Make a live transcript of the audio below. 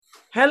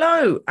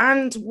Hello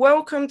and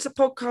welcome to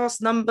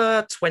podcast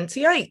number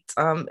 28.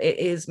 It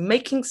is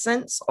making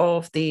sense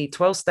of the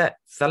 12-step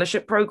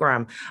fellowship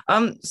program.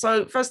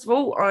 So first of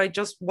all, I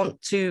just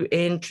want to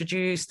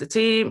introduce the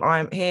team.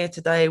 I'm here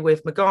today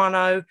with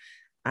Megano,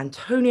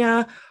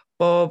 Antonia,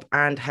 Bob,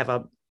 and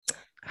Heather.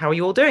 How are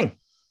you all doing?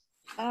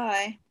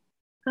 Hi.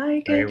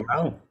 Hi, Very good.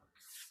 well.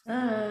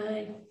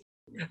 Hi.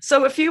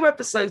 So a few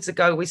episodes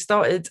ago, we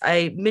started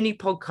a mini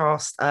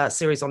podcast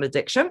series on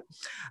addiction.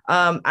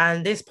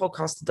 And this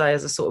podcast today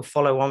is a sort of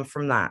follow on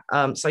from that.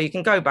 So you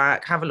can go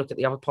back, have a look at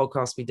the other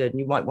podcasts we did, and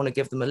you might want to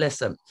give them a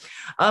listen.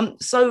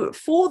 So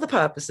for the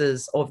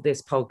purposes of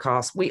this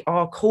podcast, we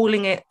are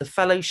calling it the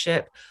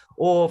Fellowship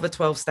or the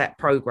 12-step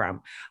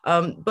program.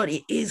 But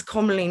it is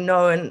commonly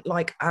known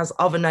like as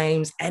other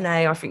names,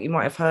 NA, I think you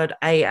might have heard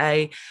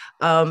AA.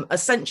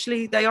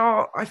 Essentially, they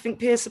are, I think,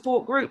 peer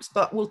support groups,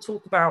 but we'll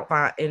talk about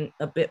that in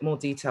a bit more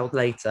detail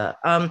later.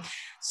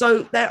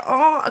 So there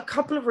are a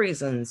couple of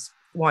reasons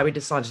why we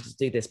decided to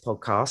do this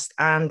podcast.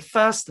 And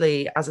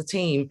firstly, as a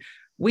team,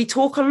 we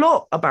talk a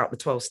lot about the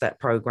 12-step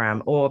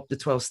program or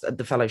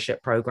the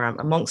fellowship program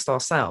amongst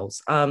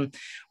ourselves.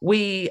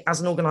 We,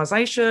 as an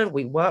organization,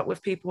 we work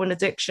with people in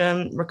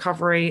addiction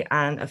recovery,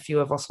 and a few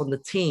of us on the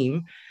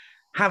team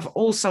have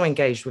also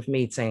engaged with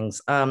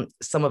meetings.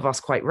 Some of us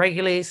quite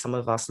regularly, some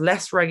of us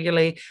less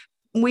regularly.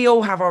 We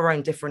all have our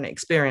own different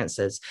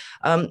experiences.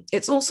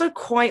 It's also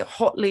quite a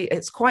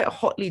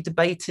hotly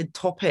debated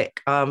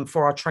topic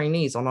for our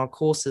trainees on our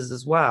courses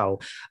as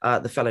well,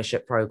 the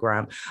fellowship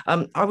program.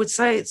 I would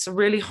say it's a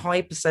really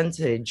high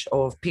percentage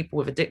of people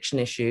with addiction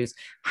issues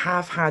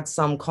have had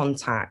some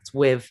contact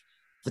with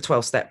the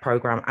 12-step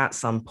program at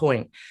some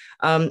point.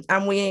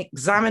 And we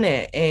examine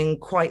it in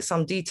quite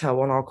some detail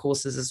on our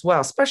courses as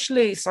well,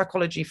 especially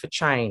psychology for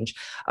change,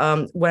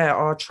 where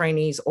our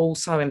trainees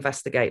also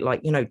investigate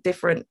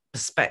different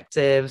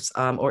perspectives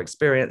or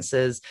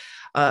experiences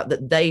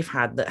that they've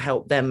had that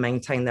help them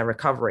maintain their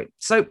recovery.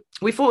 So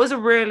we thought it was a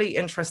really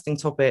interesting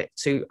topic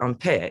to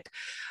unpick.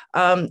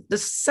 The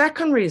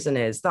second reason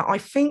is that I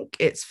think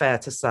it's fair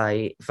to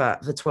say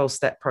that the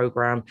 12-step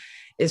program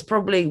is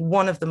probably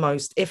one of the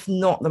most, if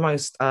not the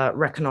most,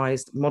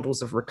 recognized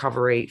models of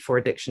recovery for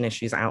addiction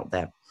issues out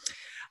there.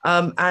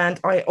 And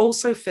I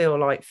also feel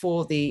like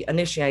for the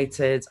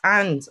initiated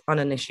and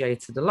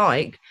uninitiated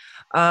alike,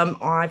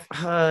 I've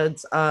heard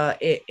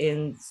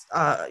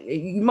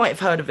you might have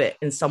heard of it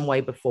in some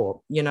way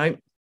before, you know.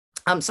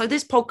 So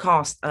this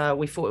podcast,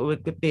 we thought it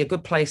would be a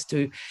good place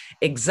to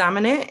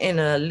examine it in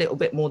a little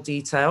bit more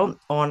detail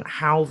on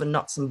how the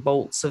nuts and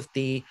bolts of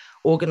the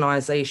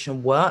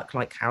organization work,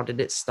 like how did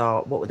it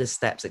start, what were the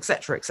steps,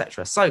 etc.,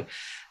 etc. So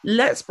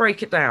let's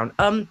break it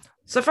down.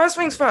 So first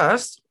things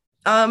first,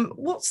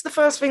 what's the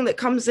first thing that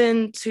comes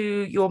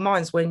into your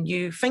minds when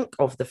you think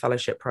of the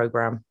fellowship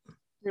program?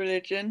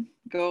 Religion,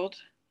 God.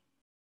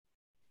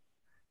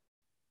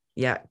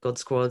 Yeah, God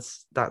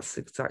Squads. That's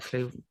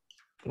exactly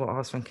what I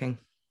was thinking.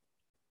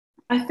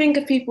 I think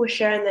of people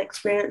sharing their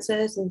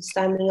experiences and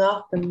standing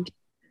up and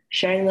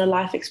sharing their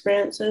life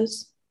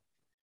experiences.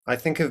 I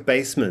think of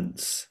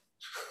basements.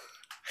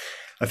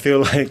 I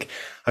feel like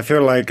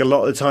a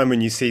lot of the time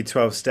when you see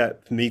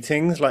 12-step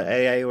meetings like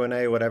AA or NA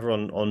or whatever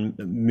on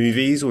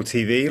movies or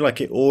TV,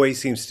 like it always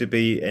seems to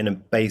be in a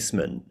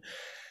basement,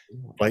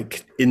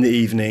 like in the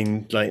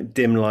evening, like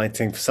dim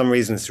lighting. For some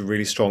reason, it's a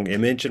really strong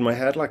image in my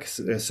head, like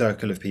a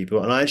circle of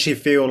people. And I actually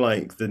feel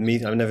like the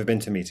meet. I've never been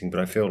to a meeting,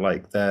 but I feel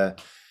like they're.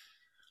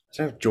 I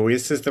don't know if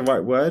joyous is the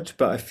right word,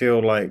 but I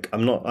feel like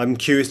I'm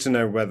curious to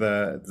know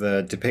whether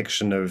the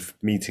depiction of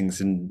meetings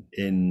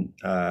in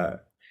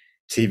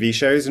TV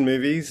shows and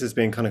movies as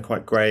being kind of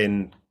quite grey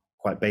and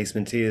quite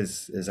basementy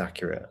is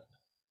accurate.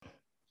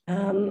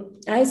 I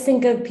always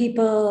think of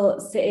people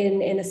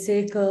sitting in a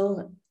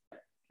circle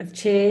of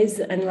chairs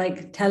and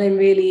like telling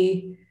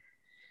really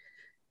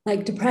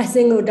like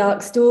depressing or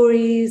dark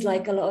stories,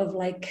 like a lot of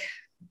like,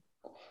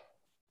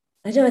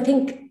 I don't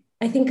know,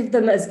 I think of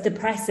them as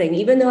depressing,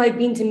 even though I've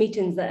been to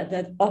meetings that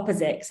are the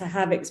opposite, because I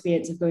have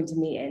experience of going to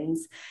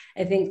meetings.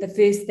 I think the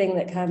first thing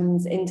that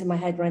comes into my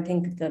head when I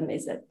think of them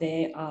is that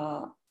they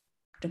are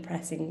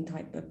depressing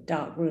type of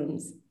dark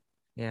rooms.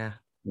 Yeah.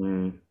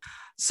 Mm.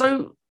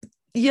 So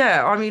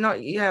yeah, I mean,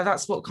 yeah,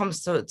 that's what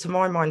comes to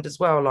my mind as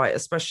well. Like,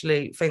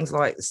 especially things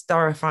like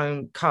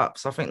styrofoam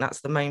cups. I think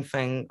that's the main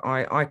thing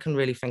I can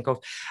really think of,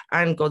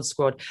 and God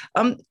Squad.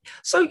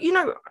 So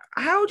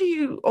how do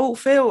you all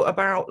feel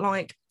about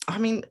like? I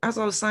mean, as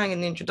I was saying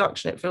in the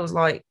introduction, it feels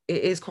like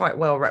it is quite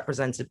well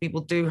represented.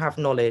 People do have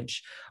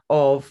knowledge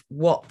of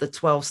what the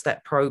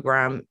 12-step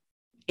program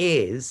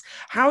is.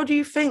 How do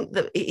you think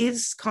that it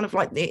is kind of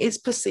like it is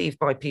perceived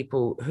by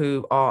people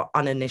who are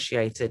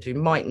uninitiated, who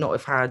might not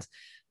have had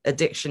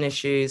addiction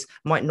issues,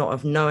 might not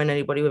have known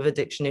anybody with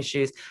addiction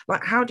issues?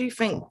 Like, how do you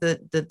think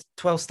that the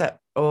 12-step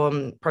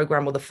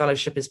program or the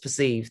fellowship is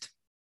perceived?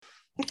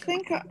 I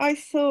think I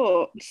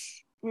thought,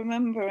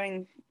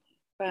 remembering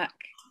back,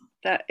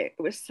 that it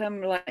was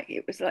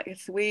like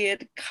this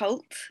weird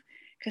cult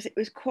because it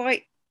was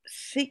quite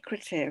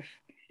secretive.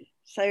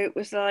 So it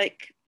was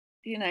like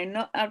you know,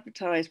 not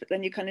advertised, but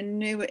then you kind of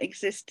knew it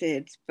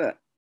existed. But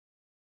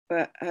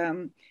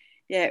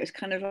yeah, it was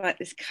kind of like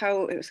this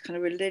cult. It was kind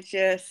of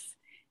religious.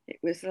 It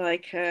was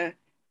like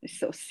this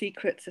sort of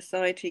secret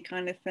society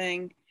kind of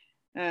thing.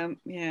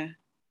 Yeah.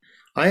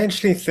 I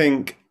actually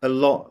think a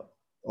lot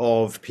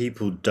of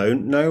people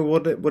don't know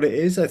what it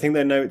is. I think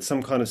they know it's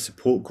some kind of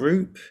support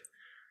group.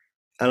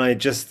 And I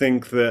just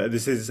think that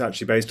this is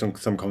actually based on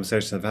some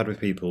conversations I've had with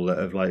people that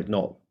have like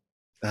not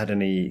had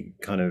any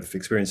kind of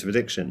experience of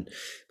addiction.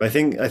 But I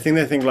think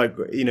they think like,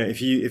 you know,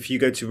 if you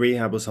go to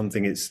rehab or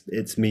something,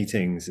 it's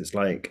meetings. It's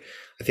like,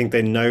 I think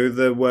they know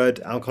the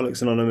word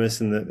Alcoholics Anonymous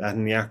and the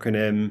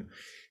acronym.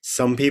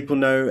 Some people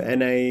know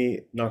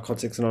NA,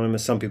 Narcotics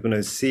Anonymous, some people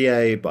know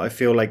CA, but I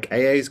feel like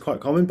AA is quite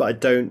common, but I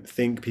don't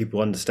think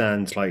people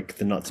understand like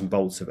the nuts and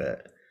bolts of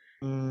it.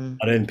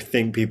 I don't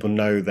think people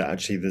know that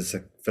actually there's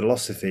a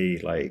philosophy.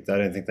 Like, I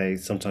don't think they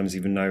sometimes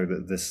even know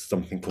that there's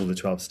something called the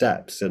 12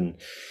 steps, and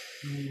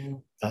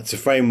that's a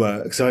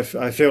framework. So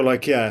I feel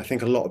like, yeah, I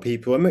think a lot of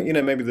people, you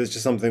know, maybe there's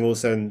just something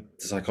also in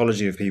the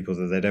psychology of people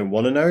that they don't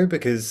want to know,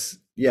 because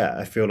yeah,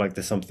 I feel like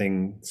there's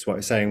something, it's what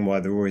I'm saying, why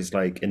they're always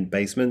like in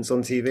basements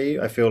on TV.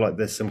 I feel like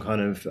there's some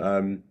kind of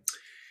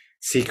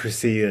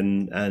secrecy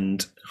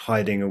and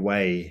hiding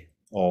away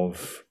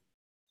of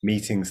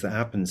meetings that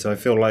happen. So I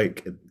feel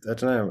like, I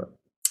don't know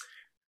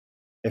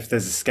if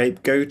there's a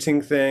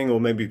scapegoating thing, or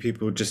maybe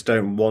people just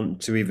don't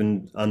want to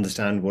even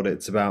understand what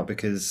it's about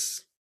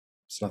because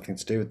it's nothing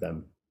to do with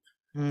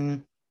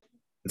them.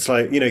 It's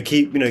like, you know,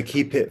 keep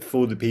it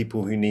for the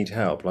people who need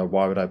help. Like,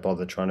 why would I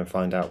bother trying to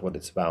find out what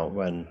it's about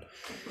when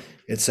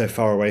it's so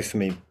far away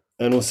from me?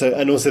 And also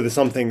there's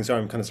something,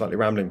 sorry, I'm kind of slightly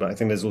rambling, but I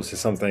think there's also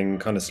something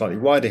kind of slightly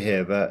wider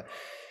here, that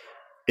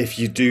if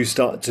you do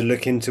start to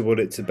look into what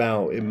it's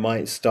about, it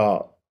might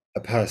start a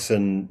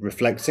person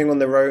reflecting on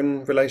their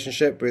own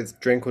relationship with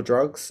drink or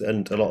drugs.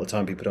 And a lot of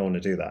time people don't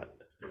want to do that.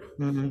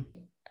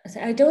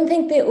 I don't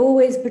think they're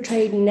always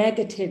portrayed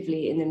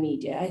negatively in the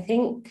media. I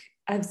think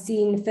I've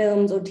seen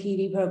films or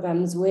TV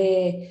programs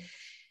where,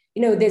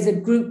 you know, there's a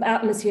group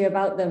atmosphere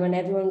about them and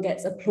everyone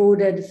gets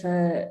applauded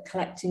for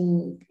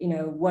collecting, you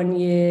know, 1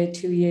 year,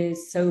 2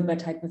 years sober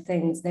type of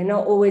things. They're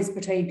not always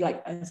portrayed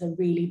like as a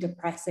really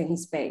depressing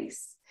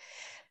space,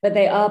 but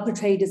they are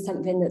portrayed as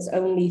something that's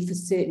only for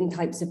certain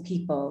types of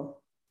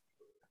people.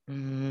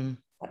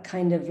 That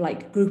kind of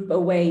like group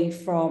away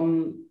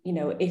from, you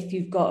know, if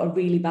you've got a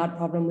really bad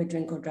problem with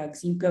drink or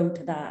drugs, you go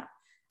to that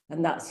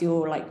and that's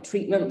your like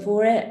treatment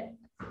for it.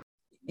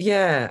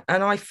 Yeah,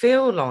 and I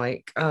feel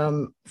like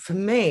for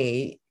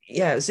me,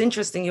 yeah, it's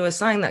interesting you were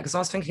saying that, because I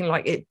was thinking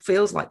like it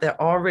feels like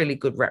there are really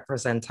good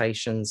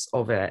representations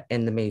of it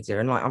in the media.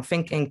 And like I'm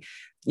thinking,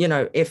 you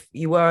know, if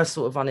you were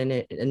sort of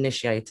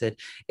uninitiated,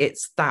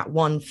 it's that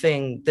one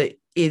thing that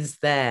is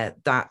there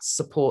that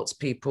supports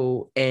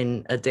people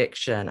in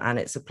addiction, and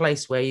it's a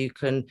place where you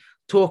can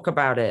talk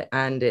about it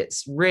and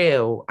it's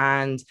real,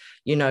 and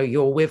you know,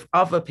 you're with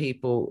other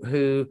people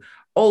who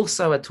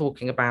also are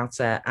talking about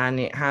it, and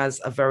it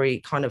has a very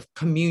kind of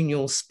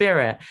communal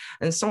spirit.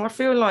 And so I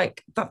feel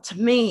like that, to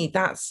me,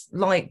 that's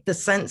like the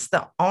sense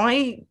that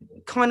I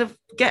kind of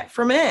get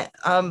from it,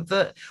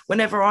 that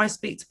whenever I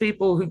speak to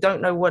people who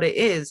don't know what it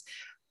is,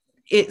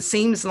 it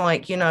seems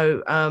like, you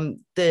know,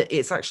 that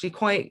it's actually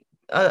quite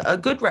a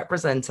good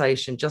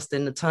representation, just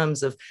in the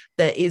terms of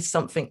there is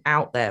something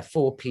out there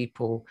for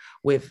people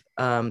with,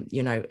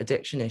 you know,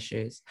 addiction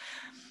issues.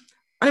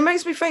 And it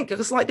makes me think,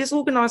 because like this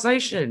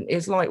organization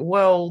is like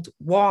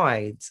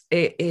worldwide.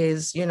 It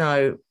is, you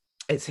know,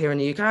 it's here in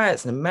the UK,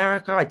 it's in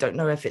America. I don't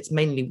know if it's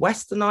mainly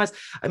westernized.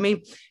 I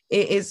mean,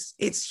 it's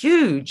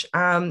huge,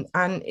 and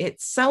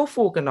it's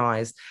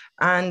self-organized,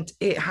 and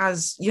it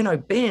has, you know,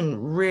 been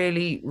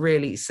really,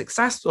 really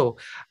successful,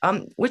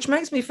 which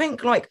makes me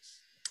think like,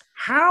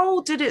 how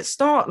did it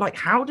start? Like,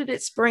 how did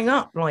it spring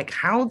up? Like,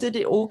 how did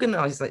it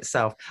organize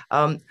itself?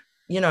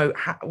 You know,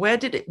 where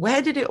did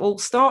it all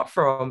start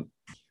from?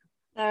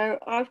 So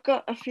I've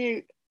got a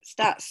few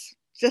stats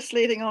just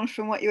leading on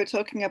from what you were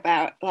talking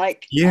about.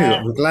 Like,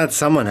 I'm glad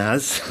someone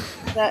has.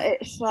 That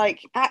it's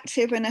like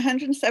active in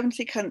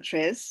 170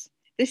 countries.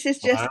 This is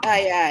just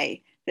AA.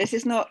 This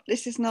is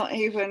not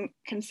even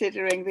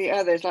considering the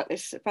others. Like,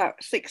 there's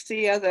about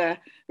 60 other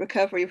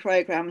recovery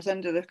programs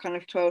under the kind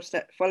of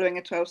 12-step, following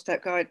a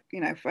 12-step guide, you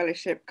know,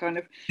 fellowship kind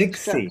of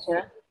 60.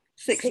 structure.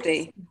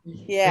 60.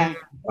 Yeah.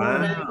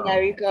 Wow. You know,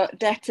 you've got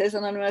Debtors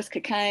Anonymous,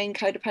 cocaine,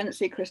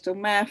 codependency, crystal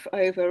meth,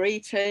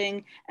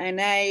 overeating,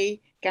 NA,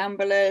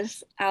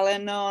 gamblers,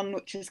 Al-Anon,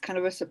 which is kind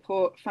of a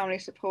support, family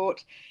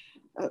support.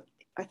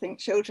 I think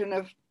children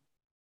of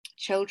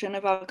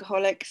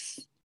alcoholics.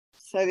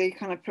 So the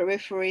kind of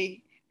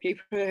periphery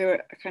people who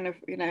are kind of,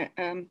 you know,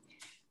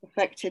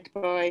 affected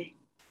by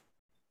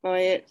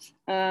it.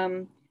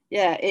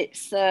 Yeah,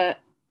 it's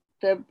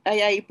the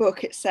AA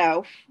book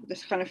itself,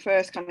 this kind of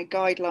first kind of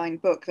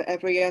guideline book that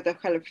every other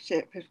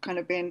fellowship has kind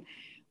of been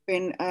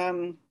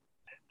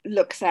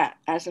looks at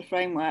as a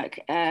framework,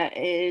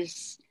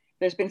 there's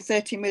been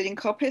 30 million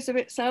copies of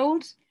it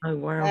sold. Oh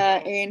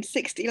wow. In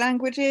 60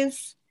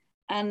 languages,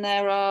 and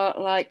there are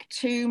like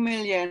 2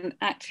 million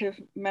active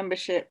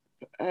memberships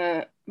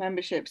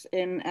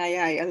in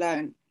AA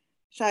alone.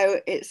 So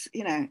it's,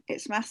 you know,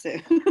 it's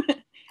massive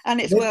and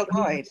it's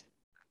worldwide.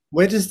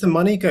 Where does the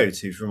money go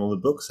to from all the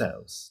book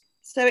sales?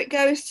 So it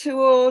goes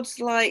towards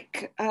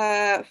like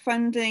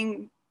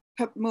funding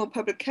more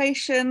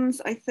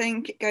publications. I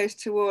think it goes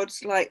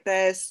towards like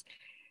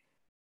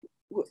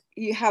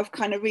you have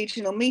kind of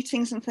regional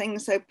meetings and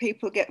things, so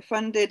people get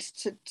funded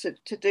to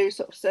do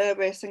sort of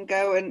service and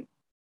go, and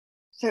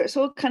so it's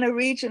all kind of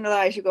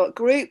regionalized. You've got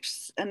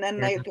groups, and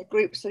then the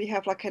groups, so you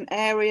have like an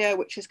area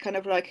which is kind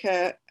of like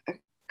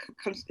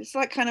it's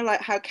like kind of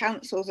like how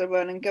councils are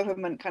run and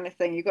government kind of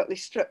thing. You've got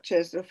these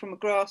structures from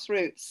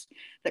grassroots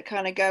that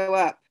kind of go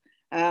up,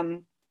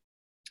 and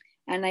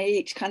they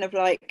each kind of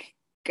like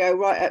go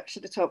right up to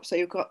the top. So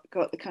you've got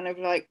the kind of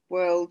like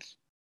worldwide,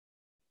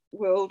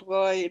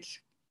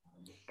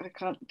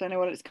 don't know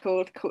what it's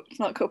called. It's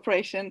not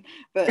corporation,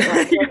 but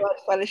like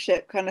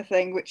fellowship kind of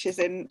thing, which is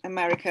in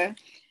America,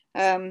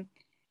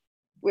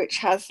 which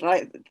has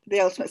like the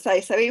ultimate say.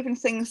 So even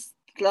things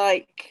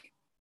like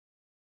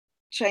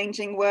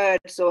changing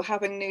words or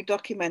having new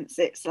documents,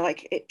 it's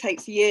like it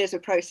takes years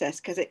of process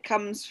because it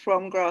comes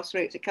from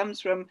grassroots. It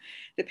comes from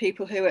the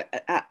people who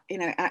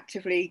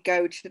actively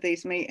go to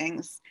these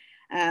meetings,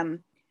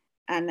 and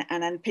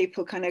then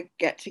people kind of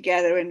get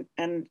together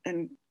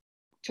and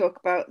talk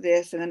about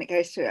this, and then it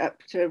goes up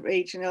to a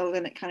regional,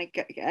 then it kind of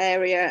get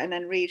area, and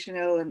then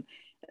regional, and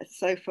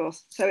so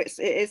forth. So it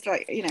is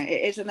like, you know,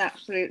 it is an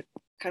absolute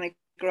kind of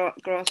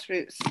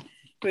grassroots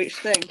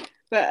thing.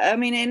 But I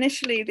mean,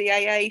 initially the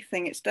AA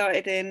thing, it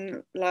started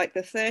in like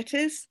the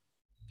 30s.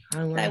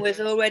 Oh, wow. There was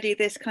already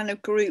this kind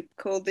of group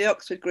called the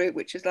Oxford Group,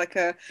 which is like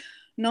a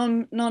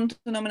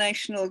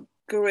non-denominational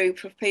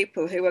group of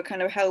people who were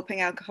kind of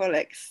helping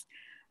alcoholics.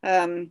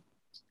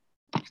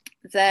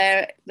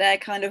 Their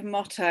kind of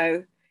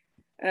motto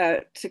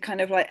to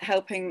kind of like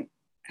helping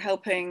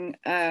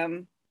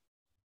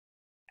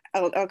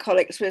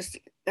alcoholics was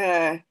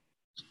to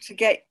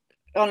get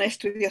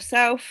honest with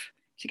yourself,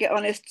 to get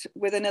honest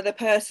with another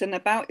person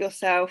about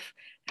yourself,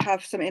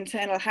 have some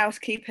internal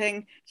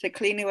housekeeping to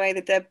clean away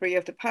the debris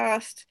of the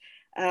past,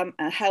 and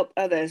help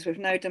others with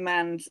no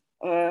demands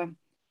of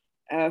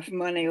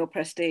money or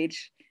prestige,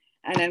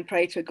 and then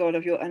pray to a God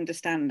of your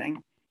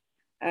understanding,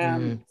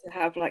 to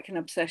have like an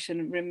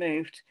obsession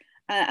removed.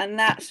 And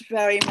that's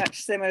very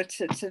much similar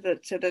to the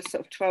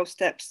sort of 12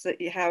 steps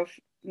that you have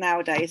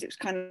nowadays. It was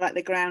kind of like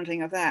the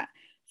grounding of that.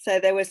 So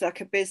there was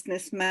like a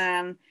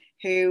businessman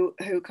who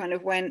kind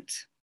of went.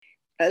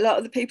 A lot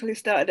of the people who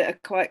started it are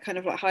quite kind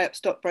of like high up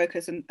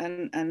stockbrokers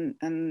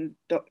and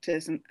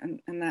doctors and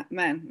that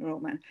men, are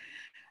all men.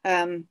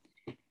 And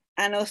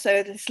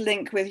also this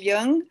link with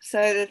Jung.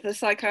 So the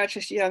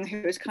psychiatrist Jung,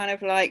 who was kind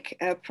of like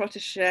a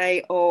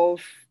protege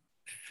of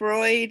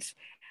Freud.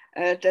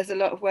 There's a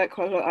lot of work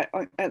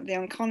at the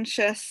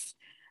unconscious,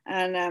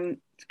 and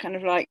kind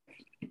of like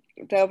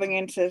delving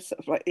into sort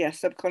of like,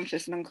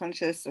 subconscious and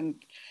unconscious, and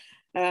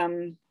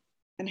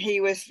he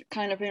was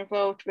kind of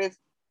involved with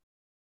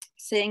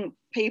seeing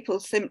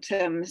people's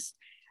symptoms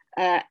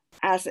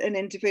as an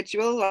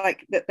individual,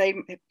 like that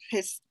the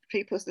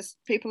people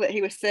that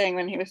he was seeing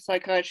when he was a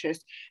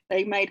psychiatrist,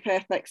 they made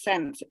perfect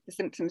sense, the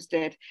symptoms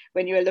did,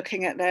 when you were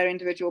looking at their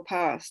individual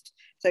past.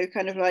 So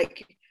kind of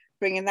like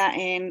bringing that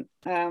in.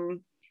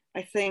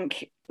 I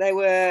think there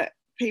were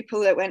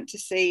people that went to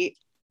see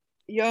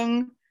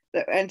Jung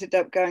that ended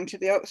up going to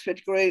the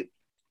Oxford Group,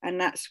 and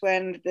that's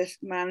when this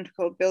man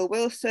called Bill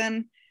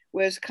Wilson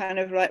was kind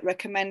of like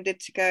recommended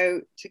to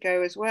go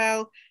as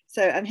well.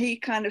 So, and he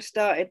kind of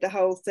started the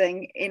whole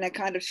thing in a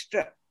kind of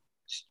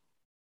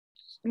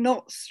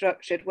not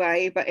structured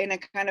way, but in a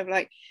kind of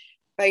like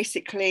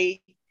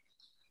basically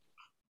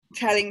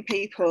telling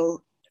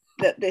people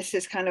that this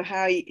is kind of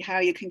how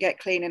you can get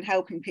clean, and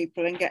helping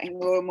people and getting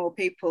more and more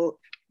people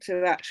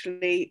to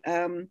actually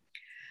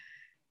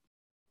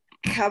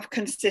have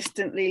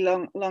consistently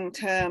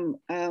long-term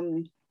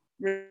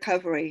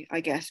recovery, I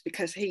guess,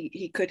 because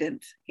he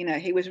couldn't, you know,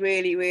 he was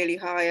really, really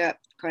high up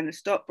kind of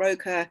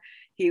stockbroker.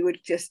 He would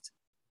just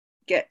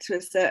get to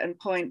a certain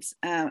point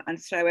and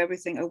throw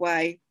everything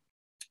away,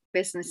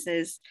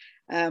 businesses,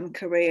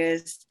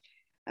 careers,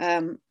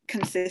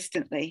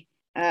 consistently,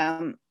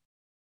 and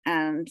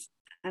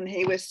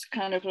he was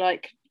kind of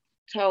like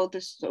told,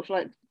 this sort of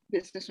like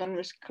businessman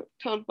was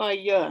told by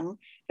Jung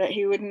that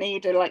he would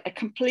need a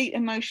complete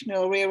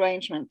emotional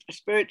rearrangement, a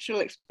spiritual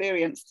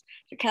experience,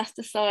 to cast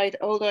aside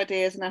old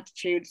ideas and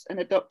attitudes and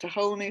adopt a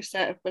whole new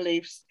set of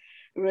beliefs.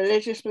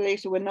 Religious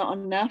beliefs were not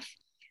enough,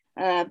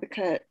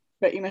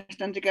 but you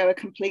must undergo a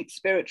complete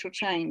spiritual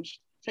change.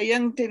 So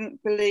Jung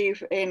didn't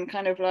believe in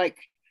kind of like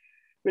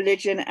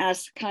religion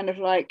as kind of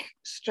like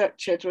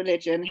structured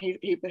religion.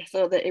 He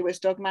thought that it was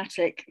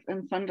dogmatic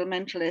and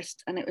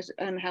fundamentalist, and it was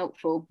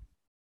unhelpful,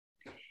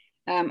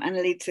 and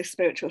lead to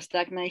spiritual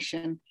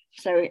stagnation.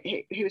 So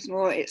he was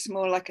more, it's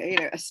more like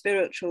a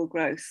spiritual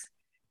growth.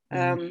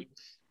 And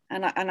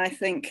I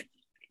think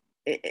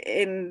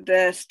in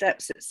the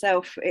steps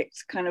itself,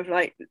 it's kind of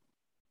like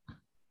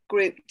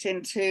grouped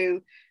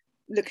into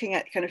looking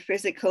at kind of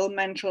physical,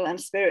 mental,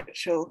 and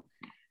spiritual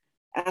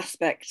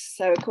aspects.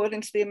 So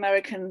according to the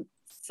American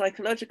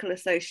Psychological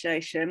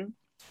Association,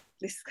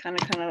 this is kind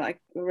of like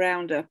a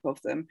roundup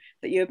of them,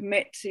 that you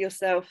admit to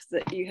yourself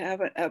that you have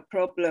a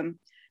problem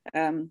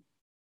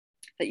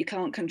that you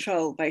can't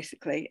control,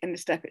 basically. In the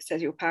step, it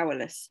says you're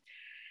powerless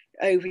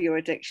over your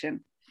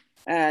addiction.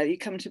 You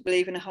come to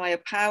believe in a higher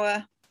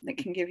power that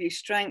can give you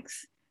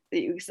strength,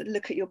 that you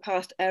look at your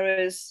past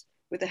errors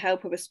with the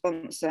help of a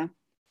sponsor.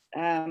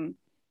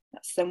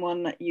 That's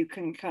someone that you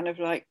can kind of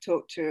like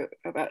talk to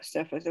about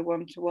stuff as a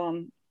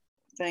one-to-one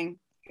thing.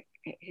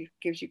 It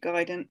gives you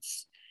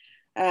guidance.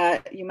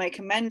 You make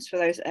amends for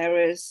those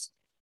errors.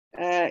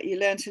 You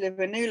learn to live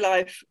a new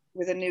life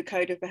with a new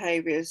code of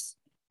behaviors,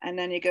 and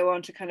then you go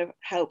on to kind of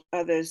help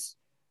others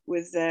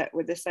with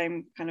the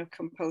same kind of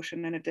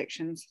compulsion and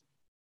addictions.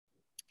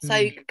 So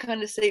you can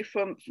kind of see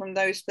from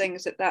those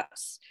things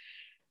that's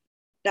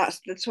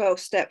the 12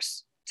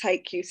 steps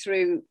take you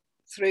through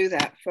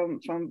that, from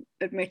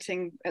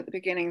admitting at the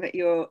beginning that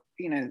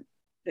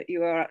that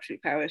you are actually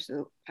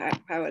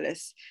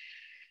powerless.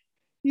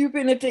 You've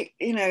been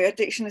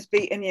addiction has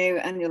beaten you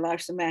and your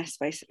life's a mess,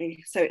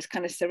 basically. So it's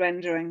kind of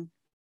surrendering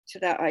to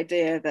that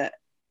idea that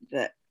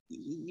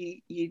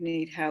you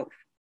need help,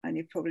 and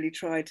you've probably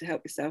tried to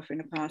help yourself in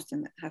the past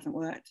and it hasn't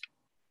worked.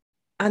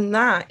 And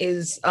that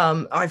is,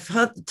 I've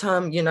heard the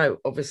term,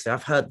 obviously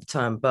I've heard the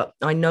term, but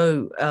I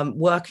know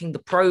working the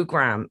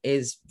program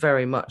is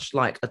very much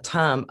like a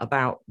term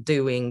about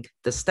doing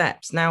the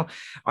steps. Now,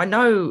 I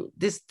know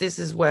this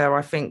is where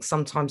I think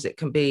sometimes it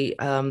can be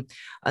a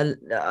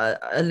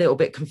little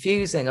bit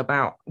confusing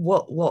about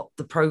what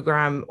the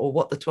program or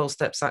what the 12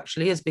 steps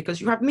actually is,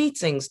 because you have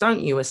meetings,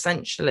 don't you,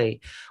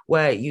 essentially,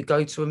 where you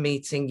go to a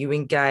meeting, you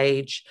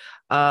engage,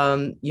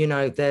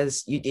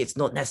 it's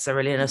not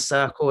necessarily in a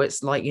circle.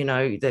 It's like,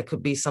 there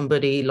could be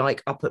somebody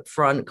like up at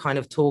front kind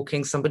of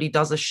talking, somebody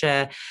does a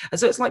share. And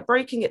so it's like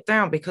breaking it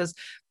down, because,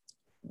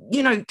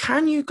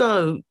 can you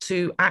go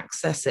to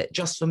access it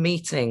just for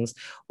meetings,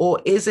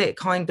 or is it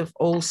kind of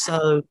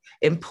also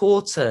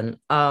important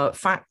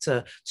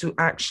factor to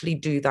actually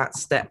do that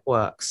step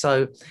work?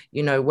 So,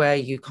 where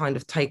you kind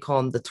of take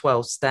on the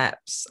 12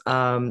 steps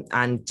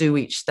and do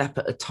each step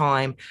at a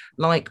time,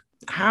 like,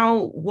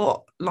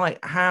 what's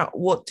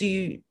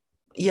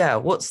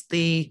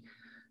the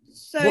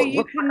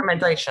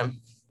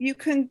recommendation? You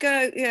can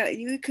go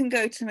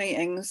to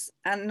meetings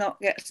and not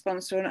get a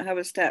sponsor or not have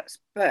a steps,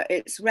 but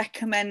it's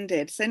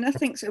recommended. So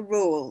nothing's a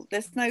rule.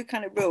 There's no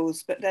kind of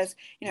rules, but there's,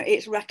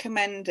 it's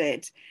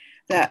recommended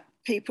that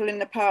people in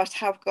the past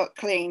have got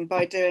clean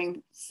by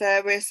doing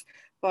service,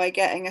 by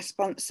getting a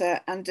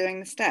sponsor and doing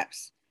the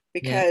steps,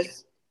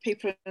 because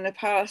people in the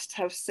past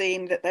have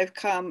seen that they've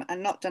come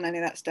and not done any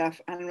of that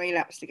stuff and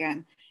relapsed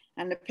again.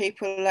 And the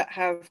people that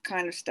have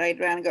kind of stayed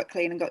around and got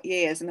clean and got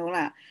years and all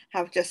that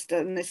have just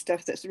done this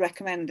stuff that's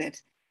recommended,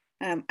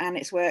 and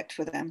it's worked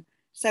for them.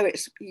 So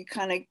it's, you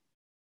kind of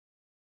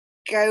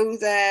go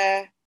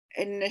there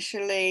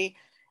initially.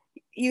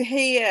 You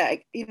hear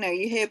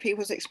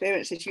people's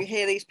experiences. You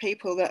hear these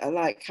people that are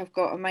like, have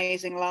got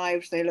amazing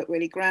lives. They look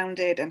really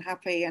grounded and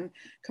happy and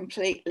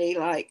completely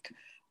like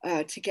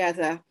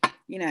together,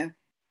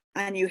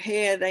 and you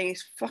hear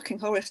these fucking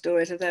horror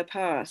stories of their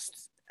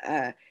past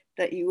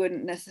that you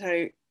wouldn't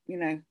necessarily,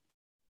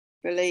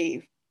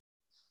 believe.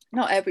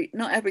 Not every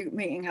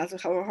meeting has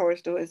horror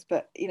stories,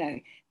 but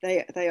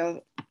they are,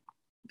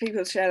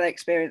 people share their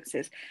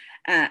experiences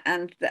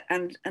and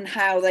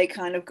how they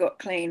kind of got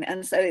clean.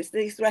 And so it's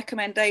these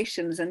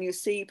recommendations, and you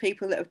see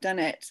people that have done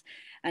it,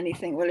 and you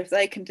think, well, if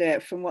they can do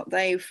it from what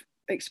they've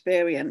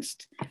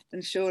experienced,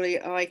 then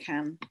surely I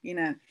can.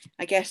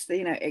 I guess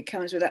it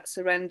comes with that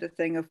surrender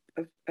thing of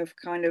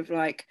kind of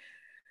like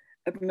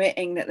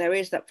admitting that there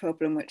is that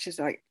problem, which is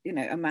like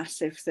a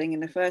massive thing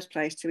in the first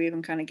place to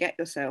even kind of get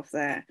yourself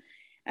there.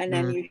 And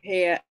then you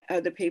hear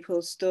other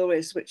people's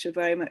stories, which are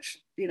very much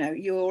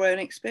your own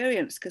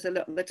experience, because a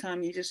lot of the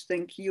time you just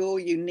think you're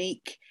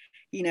unique.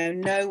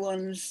 No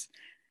one's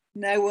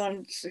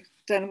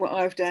done what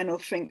I've done, or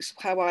thinks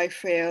how I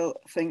feel,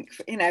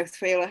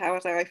 feel how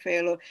I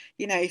feel, or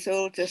it's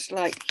all just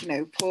like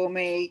poor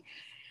me.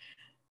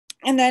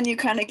 And then you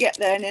kind of get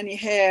there, and then you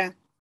hear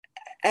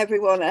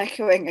everyone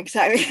echoing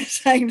exactly the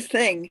same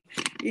thing,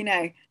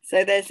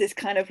 so there's this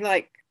kind of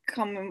like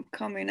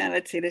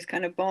commonality, this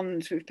kind of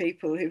bonds with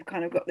people who've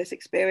kind of got this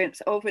experience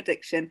of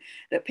addiction,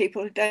 that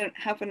people who don't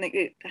have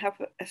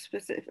a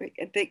specific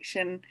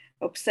addiction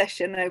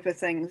obsession over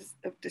things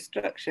of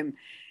destruction,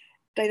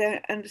 they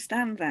don't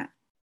understand that.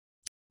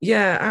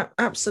 Yeah,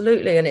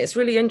 absolutely. And it's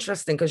really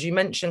interesting because you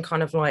mentioned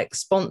kind of like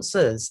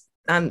sponsors.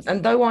 And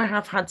though I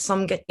have had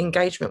some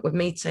engagement with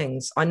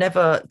meetings, I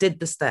never did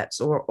the steps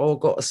or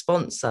got a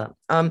sponsor.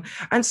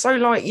 And so,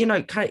 like,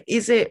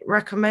 is it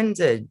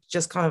recommended,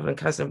 just kind of in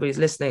case anybody's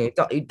listening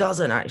who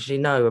doesn't actually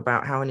know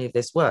about how any of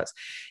this works,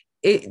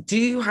 do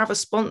you have a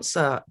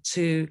sponsor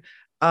to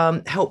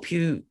help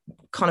you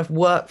kind of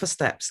work for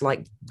steps,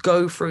 like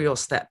go through your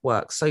step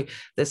work? So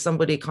there's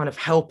somebody kind of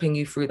helping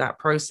you through that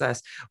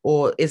process,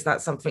 or is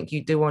that something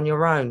you do on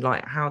your own?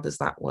 Like, how does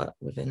that work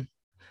within?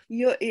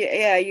 You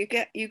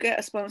get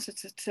a sponsor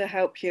to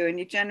help you, and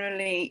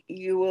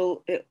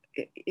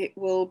it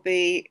will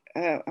be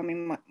I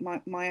mean,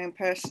 my own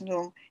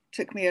personal,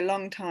 took me a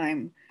long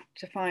time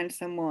to find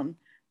someone,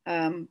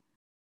 a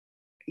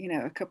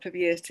couple of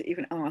years to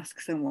even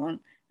ask someone,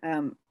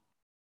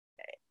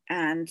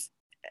 and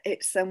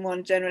it's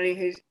someone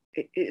generally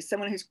it's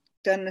someone who's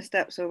done the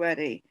steps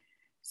already,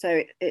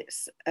 so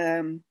it's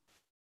and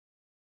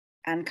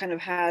kind of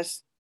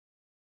has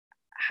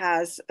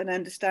an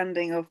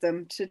understanding of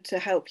them to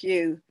help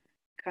you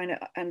kind of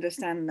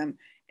understand them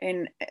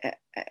in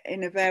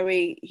a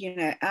very,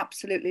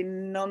 absolutely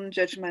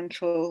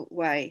non-judgmental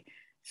way.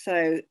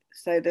 So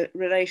the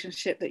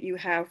relationship that you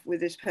have with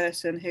this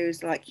person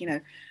who's like,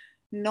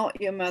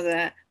 not your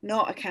mother,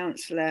 not a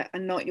counselor,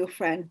 and not your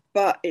friend,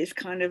 but it's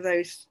kind of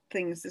those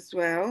things as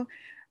well.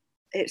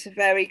 It's a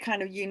very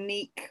kind of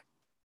unique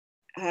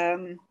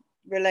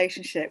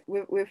relationship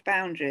with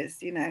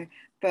boundaries,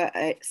 but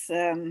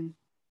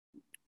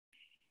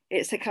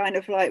it's a kind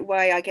of like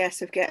way, I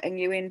guess, of getting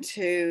you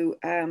into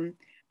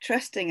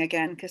trusting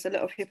again, because a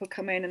lot of people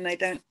come in and they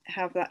don't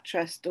have that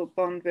trust or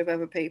bond with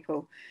other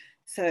people.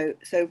 So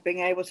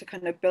being able to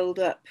kind of build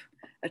up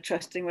a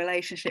trusting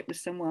relationship with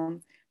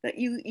someone that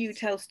you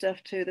tell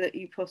stuff to that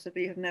you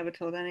possibly have never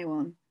told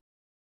anyone.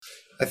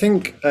 I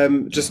think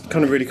just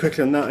kind of really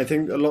quickly on that, I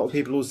think a lot of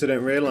people also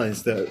don't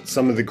realize that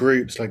some of the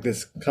groups, like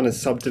this kind of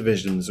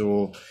subdivisions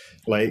or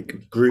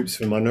like groups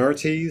for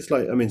minorities,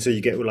 like, I mean, so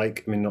you get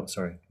like, I mean, not,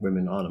 sorry,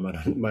 women aren't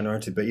a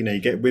minority, but, you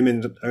get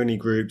women only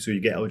groups, or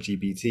you get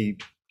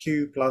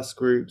LGBTQ plus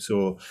groups,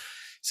 or,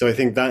 so I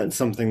think that's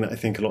something that I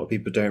think a lot of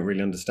people don't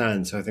really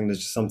understand. So I think there's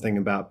just something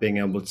about being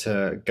able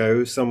to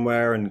go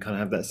somewhere and kind of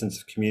have that sense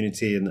of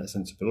community and that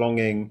sense of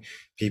belonging,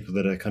 people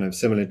that are kind of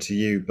similar to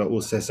you, but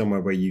also somewhere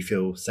where you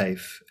feel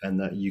safe and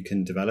that you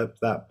can develop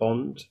that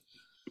bond.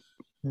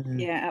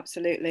 Yeah,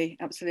 absolutely.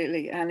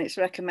 And it's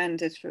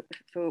recommended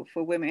for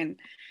women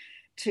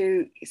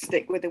to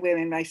stick with the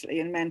women,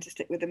 basically, and men to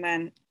stick with the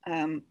men.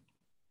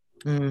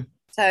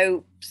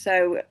 So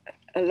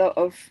a lot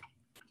of,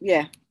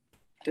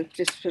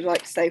 just for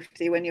like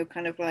safety when you're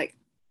kind of like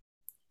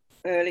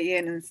early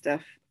in and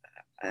stuff.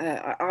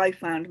 I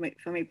found,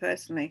 for me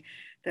personally,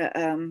 that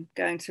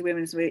going to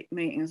women's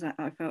meetings,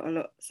 I felt a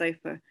lot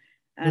safer,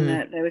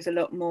 and there was a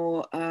lot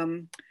more,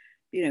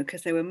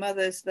 because there were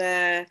mothers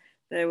there.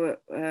 There were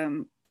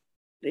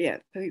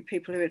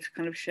people who had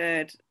kind of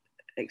shared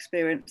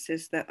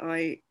experiences that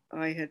I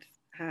had.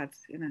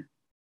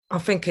 I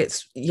think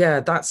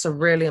that's a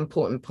really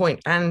important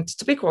point. And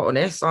to be quite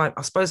honest, I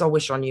suppose I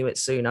wish I knew it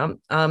sooner.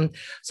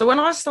 So when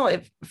I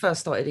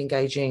first started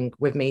engaging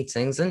with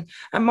meetings, and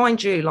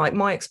mind you, like,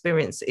 my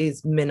experience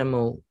is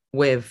minimal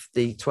with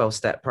the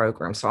 12-step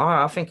program. So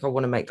I think I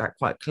want to make that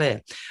quite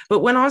clear. But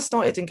when I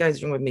started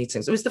engaging with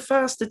meetings, it was the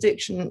first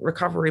addiction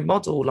recovery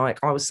model, like,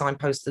 I was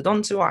signposted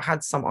onto. I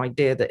had some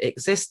idea that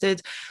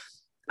existed.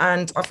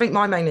 And I think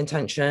my main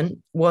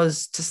intention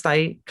was to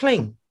stay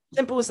clean.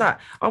 Simple as that.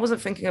 I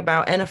wasn't thinking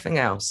about anything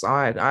else.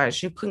 I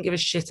actually couldn't give a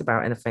shit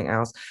about anything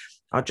else.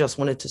 I just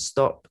wanted to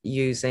stop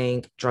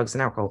using drugs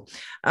and alcohol.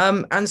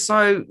 And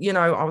so,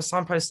 I was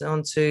signposted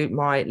onto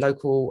my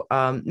local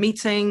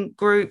meeting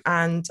group,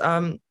 and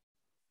I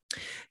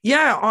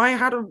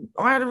had a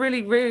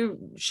really, really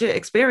shit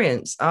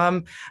experience.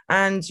 And,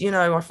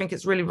 I think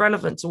it's really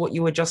relevant to what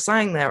you were just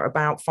saying there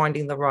about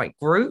finding the right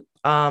group,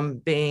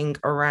 being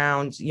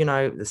around,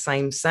 the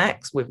same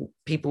sex, with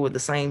people with the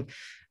same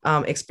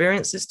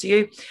experiences to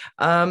you.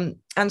 And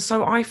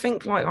so I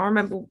think, like, I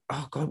remember,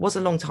 oh God, it was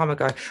a long time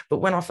ago, but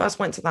when I first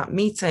went to that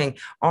meeting,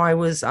 I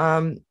was,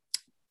 I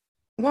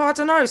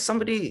don't know,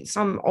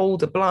 some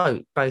older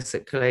bloke,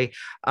 basically,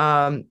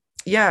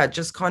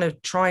 just kind of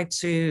tried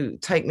to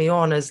take me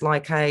on as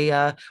like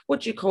a, what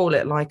do you call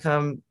it? Like,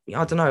 I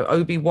don't know,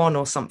 Obi-Wan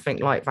or something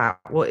like that.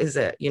 What is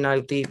it?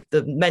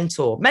 The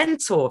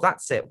mentor,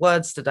 that's it.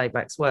 Words today,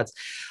 Bex, words.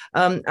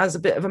 As a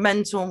bit of a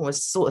mentor,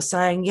 was sort of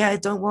saying, yeah,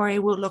 don't worry,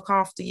 we'll look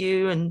after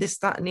you, and this,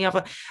 that, and the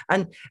other.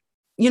 And,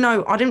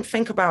 I didn't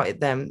think about it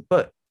then,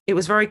 but it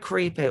was very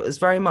creepy. It was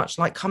very much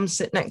like, come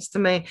sit next to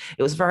me.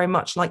 It was very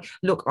much like,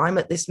 look, I'm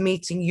at this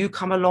meeting, you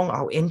come along,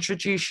 I'll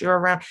introduce you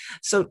around.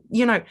 So,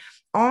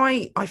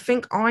 I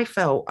think I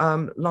felt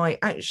like,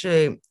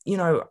 actually,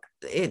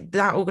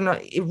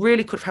 it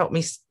really could have helped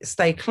me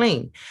stay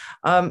clean.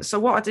 So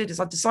what I did is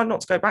I decided not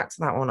to go back to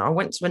that one. I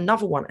went to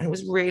another one, and it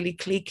was really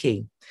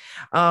cliquey.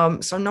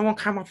 So no one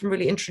came up and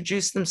really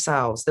introduced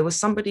themselves. There was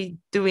somebody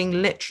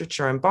doing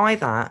literature, and by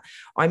that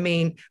I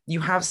mean you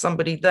have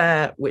somebody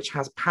there which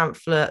has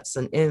pamphlets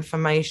and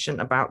information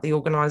about the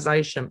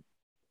organization.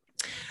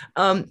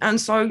 And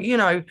so,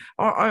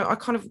 I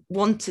kind of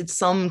wanted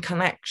some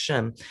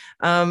connection.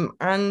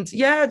 And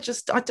yeah,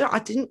 I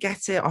didn't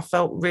get it. I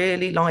felt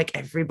really like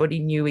everybody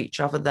knew each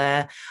other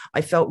there.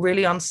 I felt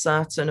really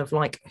uncertain of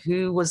like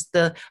who was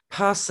the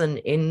person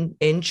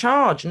in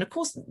charge. And of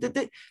course,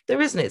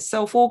 there isn't. It's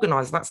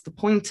self-organized. That's the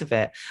point of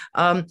it.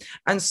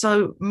 And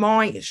so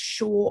my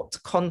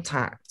short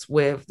contact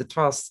with the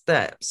 12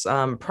 Steps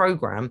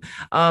program,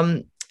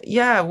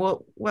 yeah,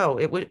 well,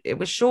 it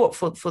was short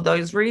for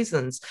those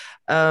reasons.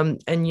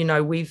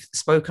 And we've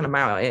spoken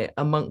about it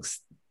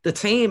amongst the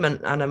team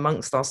and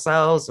amongst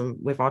ourselves and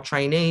with our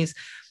trainees.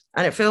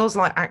 And it feels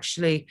like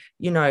actually,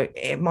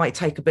 it might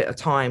take a bit of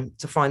time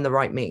to find the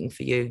right meeting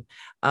for you.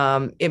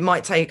 It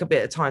might take a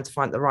bit of time to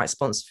find the right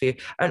sponsor for you.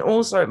 And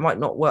also it might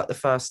not work the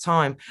first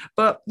time.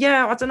 But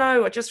yeah, I don't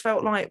know. I just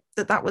felt like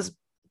that was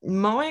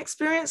my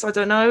experience. I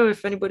don't know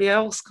if anybody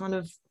else kind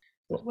of.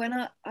 When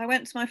I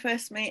went to my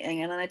first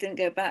meeting and then I didn't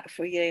go back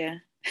for a year.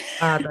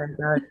 There you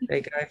go. There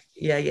you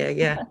go.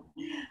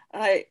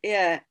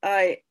 Yeah.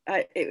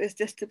 It was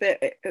just a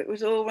bit, it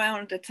was all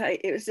round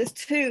it was just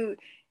too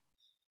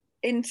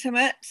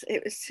intimate.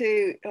 It was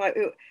too like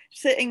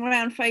sitting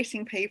around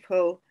facing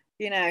people,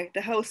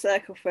 the whole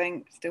circle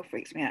thing still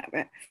freaks me out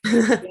a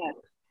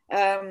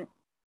bit.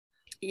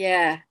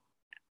 Yeah.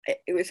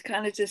 It was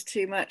kind of just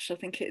too much. I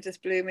think it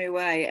just blew me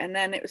away. And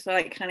then it was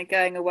like kind of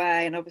going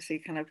away and obviously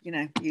kind of,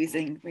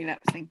 using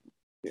relapsing,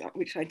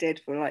 which I did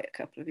for like a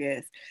couple of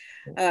years.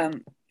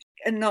 And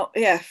not,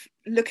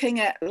 looking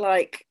at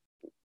like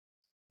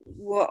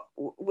what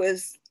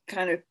was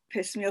kind of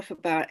pissed me off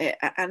about it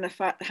and the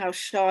fact how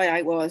shy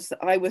I was, that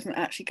I wasn't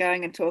actually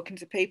going and talking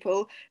to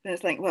people. And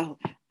it's like, well,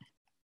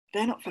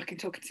 they're not fucking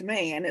talking to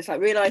me. And it's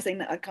like realizing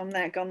that I'd gone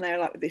there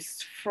like with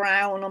this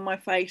frown on my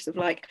face of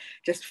like,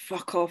 just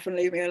fuck off and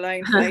leave me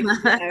alone face,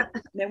 and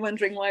then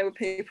wondering why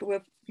people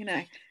were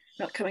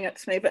not coming up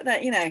to me. But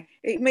that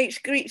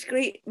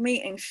great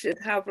meetings should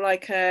have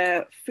like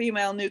a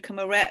female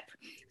newcomer rep,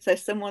 so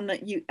someone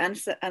that you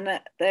answer, and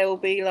that they'll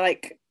be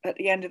like at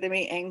the end of the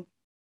meeting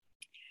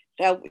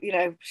they'll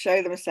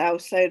show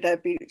themselves, so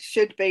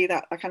should be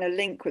that kind of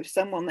link with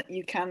someone that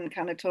you can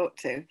kind of talk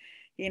to,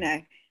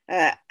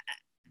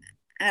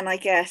 and I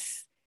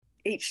guess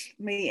each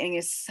meeting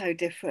is so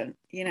different,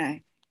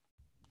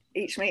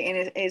 each meeting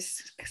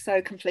is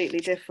so completely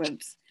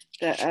different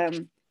that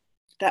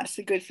that's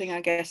the good thing,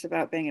 I guess,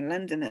 about being in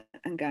London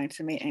and going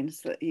to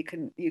meetings, that you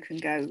can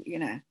go,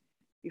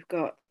 you've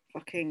got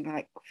fucking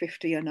like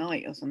 50 a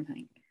night or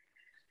something.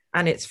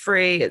 And it's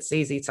free, it's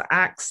easy to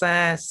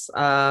access,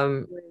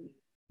 quick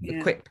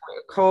point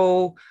of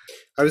call.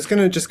 I was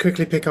going to just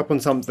quickly pick up on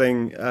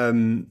something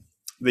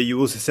that you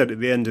also said at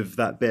the end of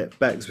that bit,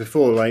 Bex,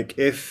 before, like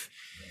if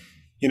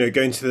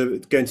going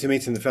to a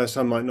meeting the first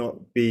time might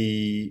not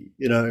be,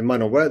 it might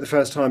not work the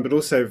first time, but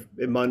also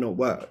it might not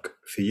work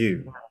for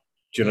you.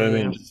 Do you know what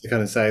I mean? Just to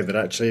kind of say that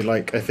actually,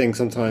 like, I think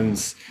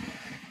sometimes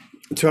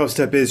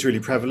 12-step is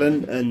really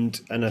prevalent and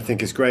I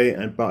think it's great,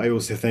 but I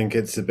also think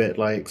it's a bit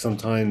like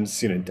sometimes,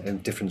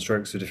 different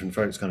strokes for different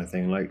folks kind of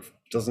thing. Like,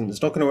 it's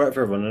not going to work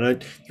for everyone.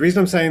 And the reason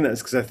I'm saying that is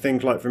because I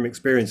think, like, from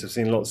experience, I've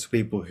seen lots of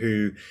people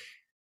who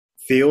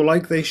feel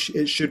like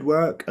it should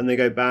work, and they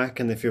go back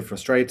and they feel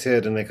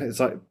frustrated, and it's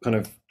like kind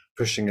of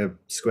pushing a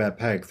square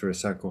peg through a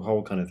circle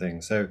hole kind of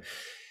thing. So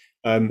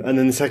and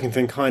then the second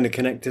thing kind of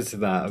connected to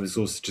that, I was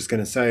also just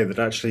going to say that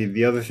actually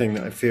the other thing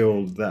that I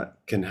feel that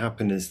can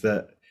happen is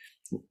that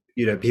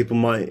people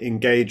might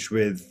engage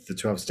with the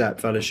 12-step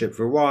fellowship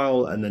for a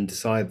while and then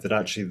decide that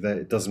actually that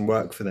it doesn't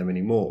work for them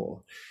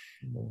anymore.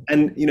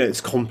 And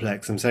it's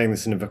complex. I'm saying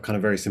this in a kind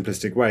of very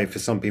simplistic way. For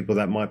some people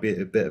that might be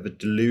a bit of a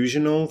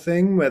delusional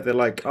thing where they're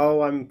like,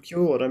 oh, I'm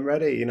cured, I'm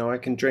ready, I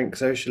can drink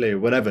socially or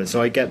whatever.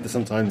 So I get that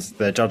sometimes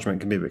their judgment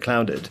can be a bit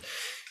clouded,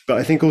 but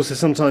I think also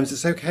sometimes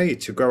it's okay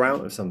to grow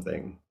out of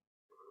something.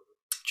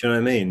 Do you know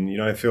what I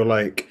mean? I feel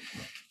like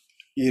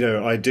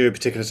I do a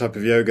particular type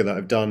of yoga that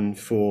I've done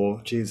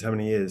for how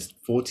many years,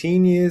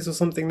 14 years or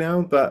something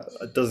now, but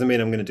it doesn't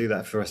mean I'm going to do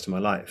that for the rest of my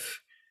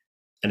life.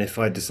 And if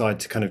I decide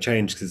to kind of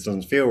change because it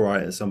doesn't feel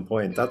right at some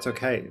point, that's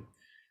okay.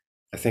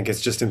 I think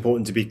it's just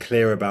important to be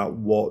clear about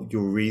what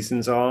your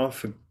reasons are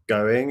for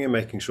going and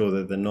making sure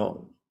that they're not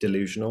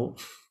delusional.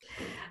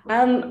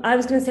 I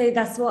was going to say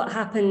that's what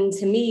happened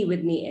to me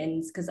with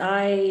meetings, because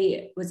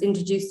I was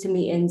introduced to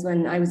meetings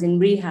when I was in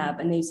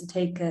rehab, and they used to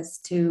take us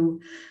to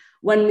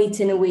one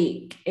meeting a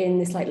week in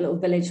this like little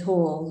village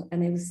hall,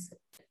 and it was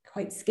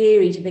quite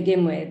scary to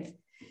begin with.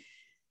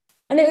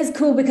 And it was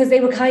cool because they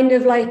were kind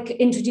of like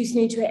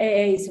introducing you to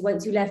AA. So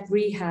once you left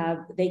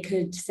rehab, they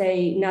could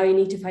say, now you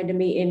need to find a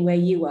meeting where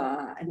you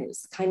are. And it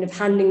was kind of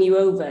handing you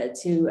over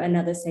to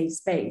another safe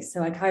space.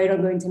 So I carried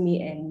on going to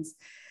meetings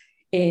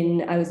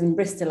I was in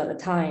Bristol at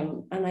the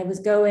time. And I was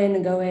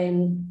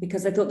going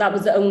because I thought that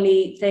was the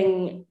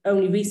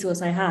only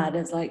resource I had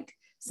as like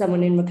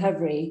someone in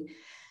recovery.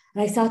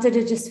 And I started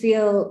to just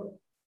feel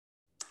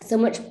so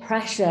much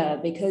pressure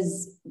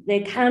because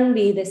there can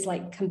be this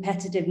like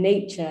competitive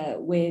nature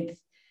with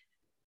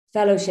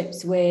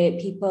fellowships where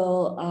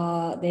people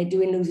they're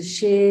doing loads of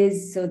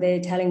shares, so they're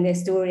telling their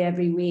story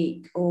every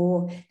week,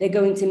 or they're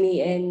going to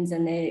meetings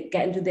and they're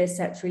getting through their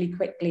sets really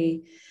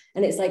quickly.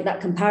 And it's like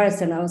that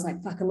comparison. I was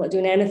like, fuck, I'm not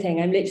doing anything.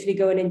 I'm literally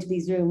going into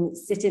these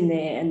rooms, sitting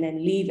there and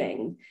then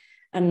leaving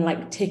and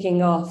like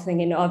ticking off,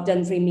 thinking, oh, I've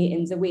done 3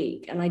 meetings a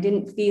week. And I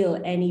didn't feel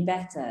any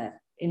better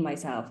in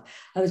myself.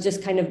 I was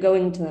just kind of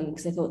going to them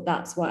because I thought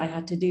that's what I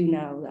had to do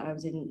now that I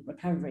was in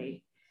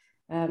recovery.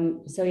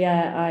 So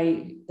yeah,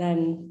 I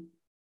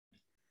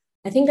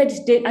think I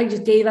just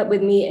gave up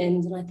with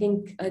meetings, and I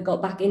think I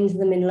got back into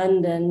them in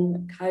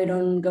London, carried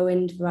on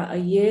going for about a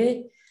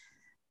year,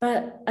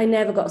 but I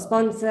never got a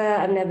sponsor.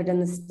 I've never done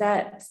the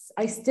steps.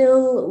 I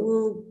still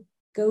will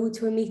go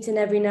to a meeting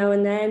every now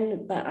and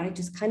then, but I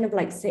just kind of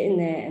like sitting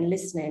there and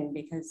listening,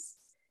 because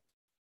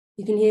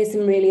you can hear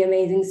some really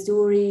amazing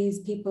stories.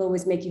 People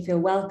always make you feel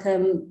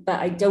welcome, but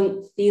I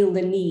don't feel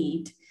the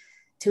need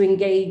to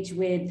engage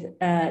with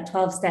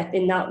 12-step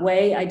in that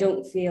way. I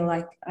don't feel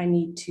like I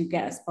need to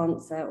get a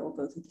sponsor or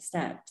go through the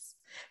steps.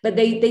 But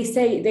they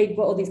say, they've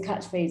got all these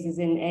catchphrases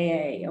in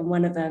AA, and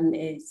one of them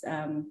is,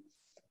 I've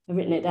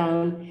written it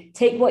down,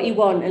 take what you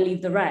want and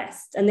leave the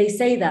rest. And they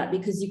say that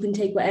because you can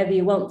take whatever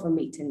you want from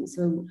meetings.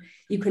 So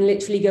you can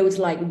literally go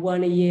to like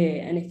 1 a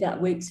year, and if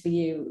that works for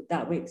you,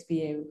 that works for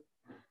you.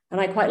 And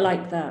I quite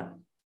like that.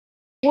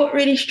 What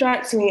really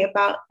strikes me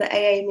about the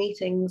AA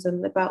meetings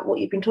and about what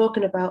you've been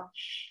talking about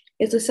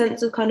is a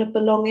sense of kind of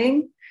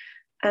belonging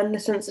and the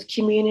sense of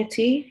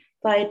community,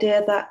 the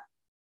idea that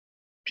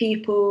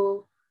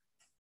people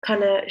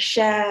kind of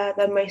share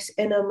their most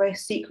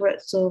innermost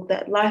secrets of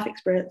their life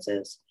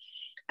experiences.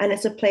 And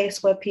it's a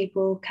place where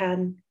people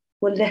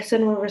will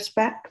listen with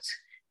respect,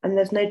 and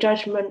there's no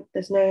judgment,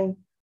 there's no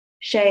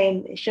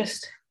shame. It's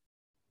just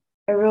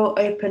a real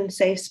open,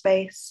 safe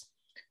space.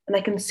 And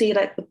I can see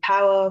like the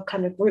power of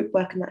kind of group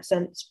work in that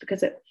sense,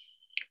 because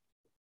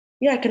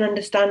I can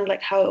understand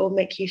like how it will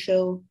make you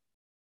feel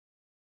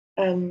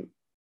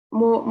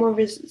more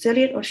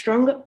resilient or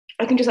stronger.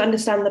 I can just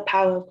understand the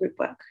power of group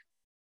work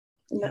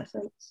in that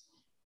sense.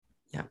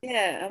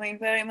 Yeah, I mean,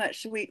 very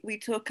much. We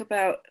talk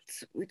about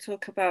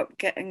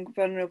getting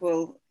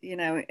vulnerable, you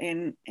know,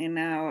 in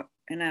our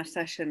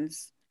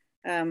sessions,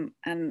 and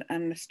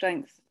the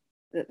strength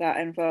that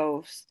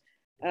involves,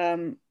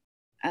 and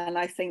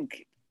I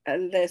think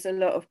there's a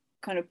lot of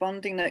kind of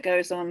bonding that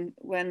goes on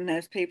when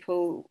there's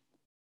people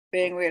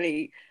being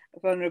really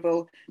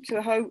vulnerable to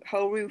a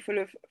whole room full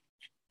of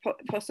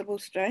possible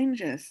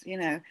strangers, you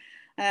know,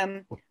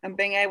 and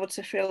being able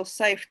to feel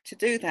safe to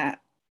do that,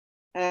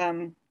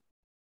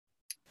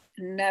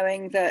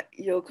 knowing that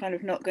you're kind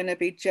of not going to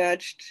be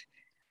judged,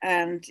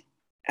 and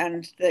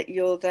that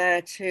you're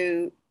there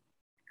to,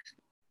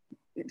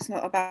 it's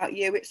not about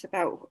you, it's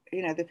about,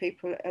 you know, other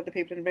people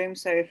in the room.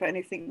 So if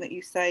anything that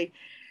you say,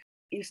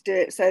 you do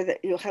it so that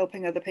you're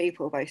helping other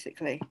people,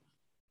 basically.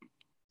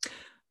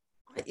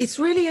 It's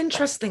really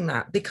interesting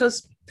that,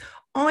 because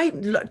do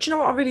you know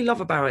what I really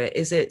love about it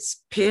is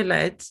it's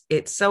peer-led,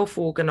 it's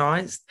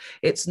self-organized,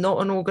 it's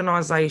not an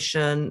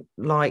organization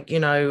like, you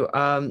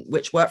know,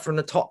 which work from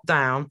the top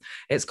down.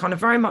 It's kind of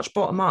very much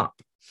bottom up.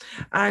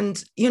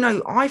 And, you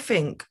know, I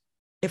think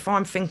if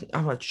I'm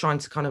trying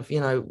to kind of, you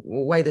know,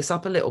 weigh this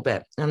up a little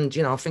bit, and,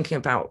 you know, I'm thinking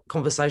about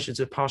conversations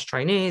with past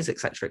trainees,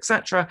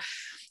 etc.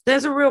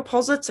 There's a real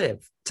positive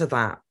to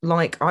that.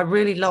 Like, I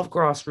really love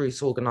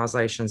grassroots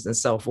organizations and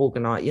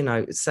self-organized, you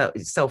know,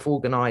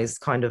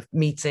 self-organized kind of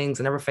meetings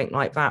and everything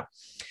like that.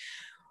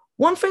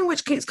 One thing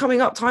which keeps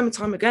coming up time and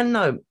time again,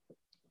 though,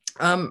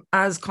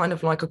 as kind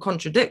of like a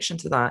contradiction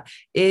to that,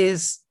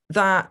 is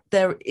that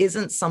there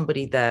isn't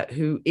somebody there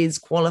who is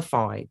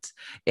qualified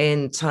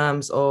in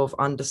terms of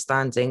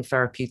understanding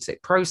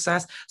therapeutic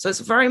process. So it's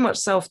very much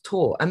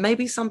self-taught. And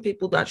maybe some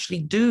people actually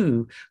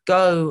do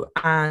go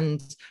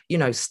and, you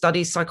know,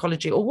 study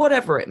psychology or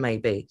whatever it may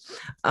be.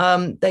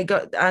 They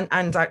go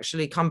and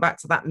actually come back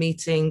to that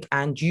meeting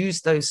and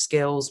use those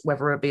skills,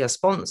 whether it be a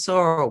sponsor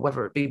or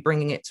whether it be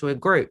bringing it to a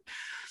group.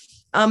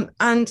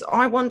 And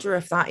I wonder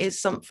if that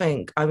is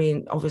something, I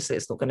mean, obviously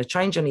it's not going to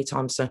change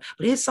anytime soon,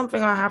 but here's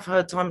something I have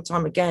heard time and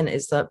time again,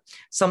 is that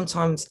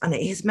sometimes, and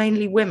it is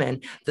mainly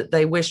women, that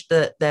they wish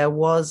that there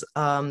was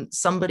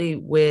somebody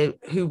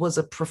who was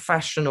a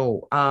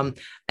professional,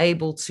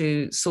 able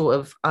to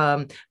sort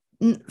of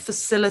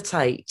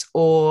facilitate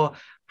or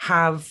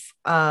have,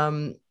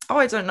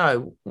 I don't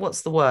know,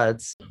 what's the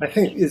words? I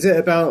think, is it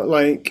about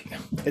like,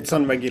 it's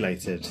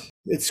unregulated,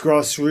 it's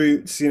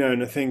grassroots, you know,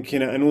 and I think, you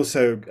know, and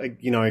also,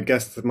 you know, I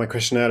guess my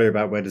question earlier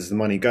about where does the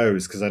money go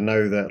is because I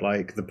know that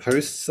like the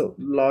posts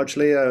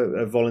largely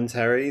are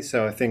voluntary.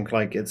 So I think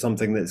like it's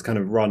something that's kind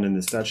of run in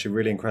this actually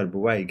really incredible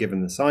way,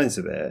 given the size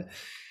of it.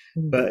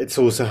 But it's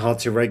also hard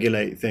to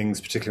regulate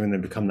things, particularly when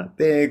they become that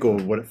big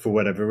or for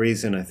whatever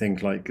reason. I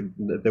think like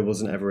there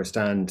wasn't ever a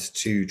stand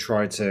to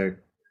try to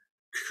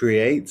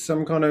create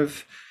some kind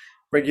of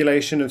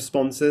regulation of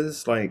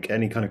sponsors, like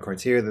any kind of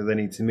criteria that they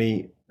need to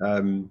meet.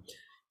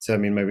 So I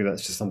mean, maybe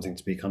that's just something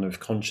to be kind of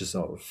conscious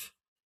of.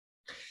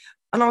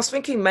 And I was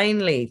thinking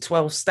mainly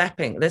 12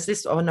 stepping. There's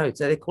this, oh no,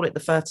 they call it the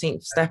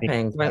 13th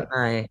stepping, don't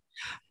they?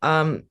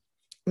 Um,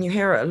 you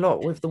hear it a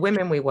lot with the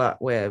women we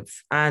work with.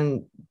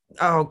 And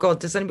oh God,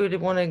 does anybody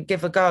want to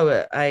give a go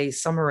at a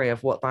summary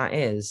of what that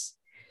is?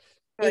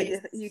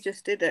 Right, you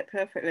just did it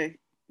perfectly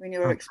in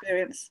your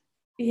experience.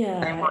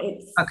 Yeah,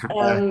 it's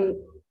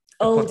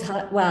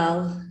Okay.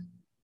 well,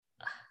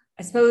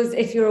 I suppose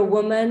if you're a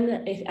woman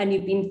and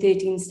you've been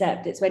 13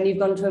 stepped, it's when you've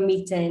gone to a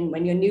meeting,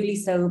 when you're newly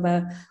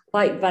sober,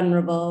 quite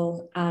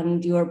vulnerable,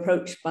 and you're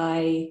approached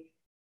by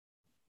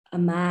a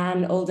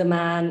man, older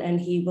man,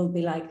 and he will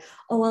be like,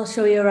 oh, I'll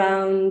show you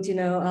around,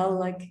 I'll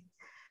like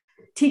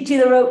teach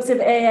you the ropes of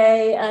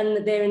AA,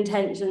 and their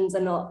intentions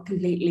are not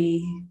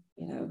completely,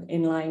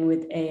 in line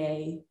with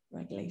AA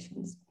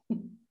regulations.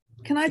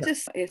 Can I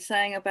just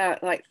saying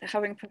about like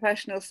having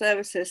professional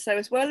services? So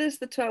as well as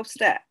the 12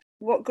 steps,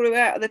 what grew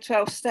out of the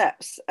 12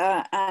 steps,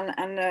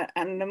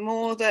 and the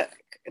more that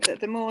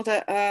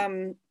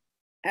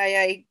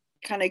AA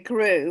kind of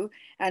grew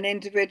and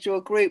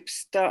individual groups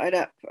started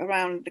up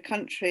around the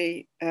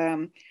country,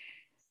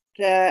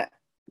 that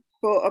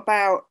brought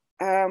about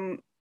the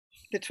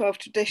 12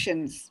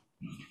 traditions.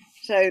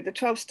 So the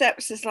 12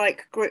 steps is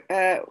like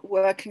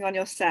working on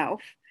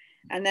yourself.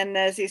 And then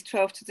there's these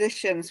 12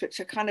 traditions, which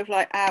are kind of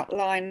like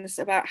outlines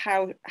about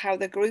how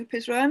the group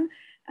is run,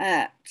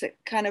 to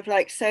kind of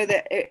like, so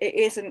that it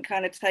isn't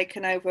kind of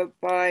taken over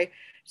by,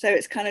 so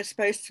it's kind of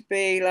supposed to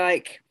be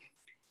like,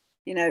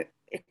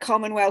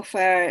 common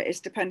welfare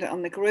is dependent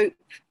on the group.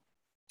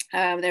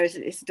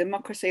 It's a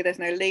democracy, there's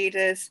no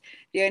leaders.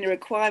 The only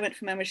requirement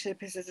for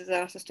membership is a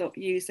disaster stop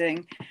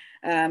using.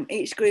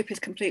 Each group is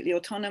completely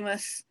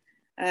autonomous.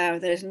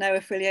 There's no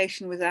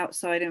affiliation with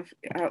outside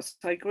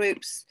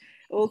groups.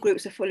 All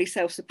groups are fully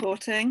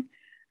self-supporting.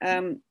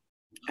 They're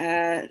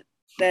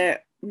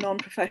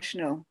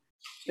non-professional,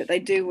 but they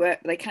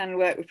can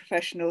work with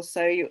professionals.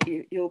 So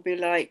you'll be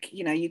like,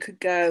 you could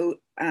go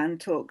and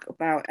talk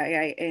about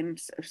AA in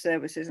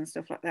services and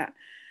stuff like that.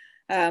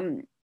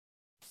 And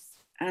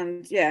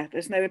yeah,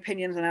 there's no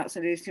opinions on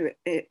outside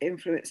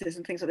influences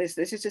and things like this.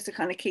 This is just to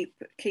kind of keep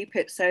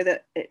it so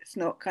that it's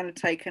not kind of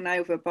taken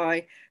over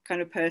by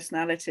kind of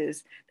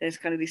personalities. There's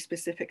kind of these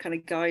specific kind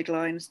of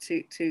guidelines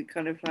to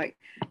kind of like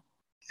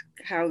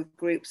how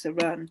groups are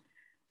run.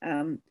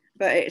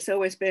 But it's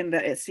always been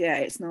that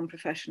it's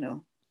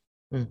non-professional.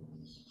 Mm.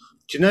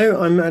 Do you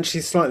know, I'm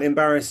actually slightly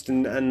embarrassed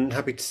and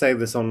happy to say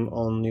this on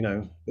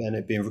and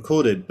it being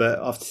recorded, but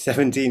after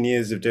 17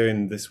 years of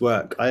doing this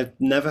work, I've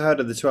never heard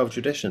of the 12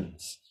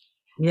 traditions.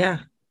 Yeah.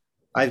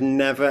 I've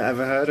never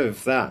ever heard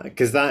of that,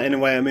 because that, in a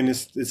way, I mean,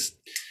 it's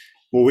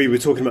what we were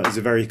talking about is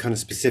a very kind of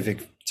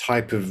specific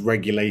type of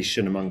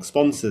regulation among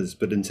sponsors,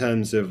 but in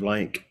terms of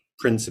like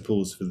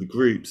principles for the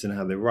groups and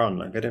how they run,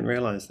 like I didn't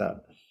realize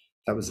that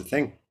was a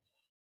thing.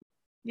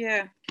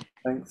 Yeah.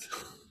 Thanks.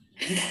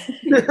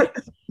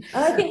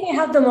 I think they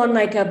have them on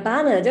like a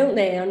banner, don't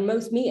they, on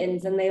most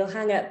meetings, and they'll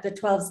hang up the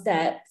 12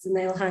 steps and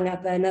they'll hang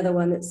up another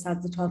one that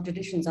has the 12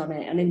 traditions on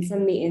it. And in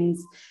some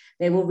meetings,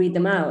 they will read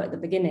them out at the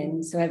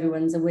beginning so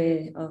everyone's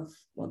aware of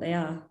what they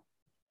are.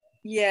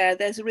 Yeah,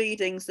 there's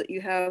readings that you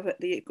have at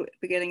the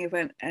beginning of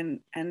and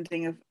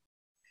ending of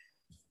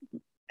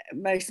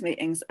most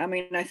meetings. I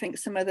mean, I think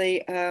some of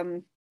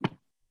the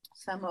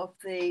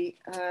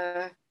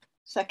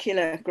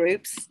secular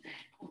groups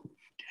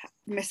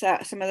miss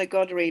out some of the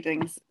God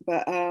readings,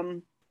 but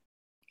and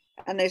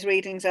those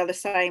readings are the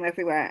same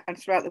everywhere and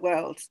throughout the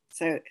world.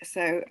 So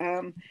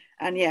and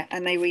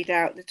they read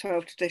out the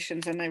 12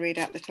 traditions and they read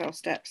out the 12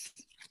 steps.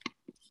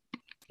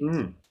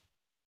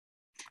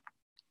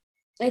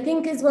 I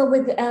think as well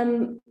with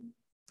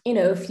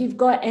if you've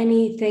got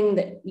anything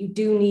that you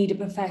do need a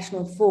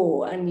professional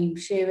for and you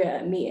share it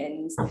at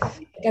meetings,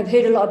 like I've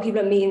heard a lot of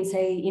people at meetings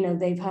say,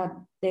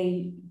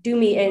 they do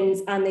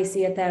meetings and they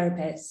see a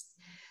therapist.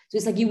 So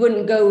it's like you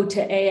wouldn't go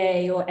to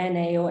AA or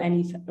NA or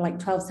any like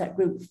 12-step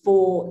group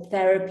for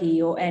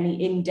therapy or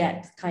any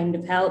in-depth kind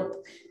of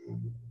help.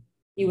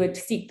 You would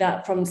seek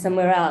that from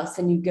somewhere else,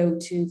 and you go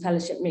to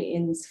fellowship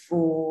meetings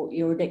for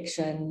your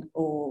addiction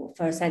or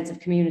for a sense of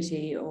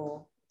community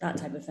or that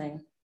type of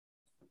thing.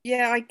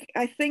 Yeah,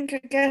 I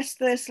guess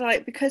there's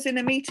like, because in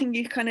a meeting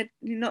you're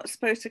not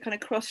supposed to kind of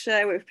cross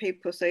share with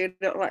people, so you're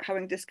not like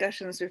having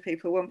discussions with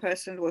people. One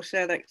person will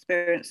share their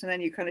experience and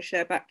then you kind of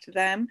share back to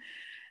them.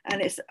 And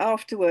it's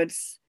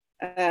afterwards,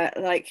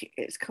 like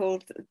it's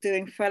called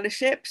doing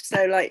fellowship.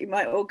 So like you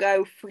might all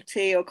go for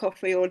tea or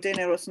coffee or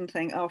dinner or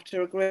something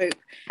after a group,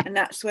 and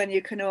that's when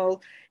you can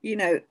all,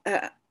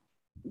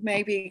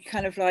 maybe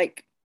kind of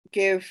like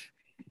give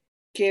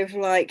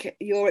like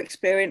your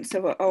experience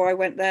of, oh, I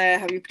went there,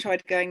 have you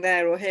tried going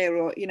there or here,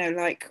 or your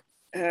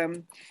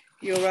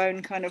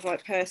own kind of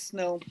like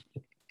personal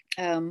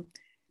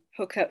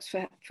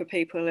hookups for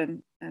people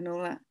and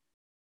all that.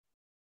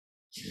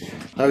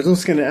 I was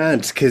also going to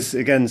add, because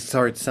again,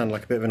 sorry to sound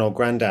like a bit of an old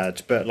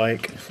granddad, but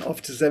like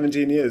after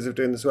 17 years of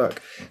doing this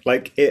work,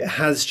 like it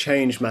has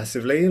changed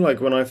massively. Like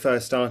when I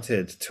first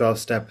started, 12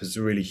 step was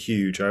really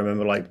huge. I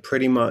remember like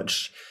pretty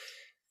much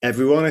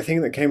everyone, I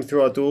think, that came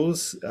through our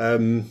doors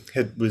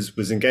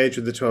was engaged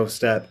with the 12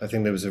 step. I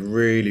think there was a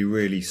really,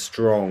 really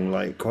strong,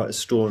 like quite a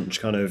staunch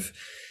kind of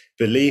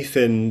belief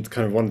in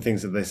kind of one of the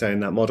things that they say in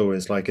that model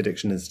is like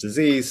addiction is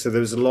disease. So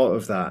there was a lot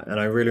of that. And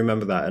I really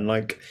remember that. And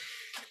like,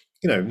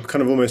 you know,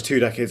 kind of almost 2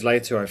 decades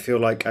later, I feel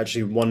like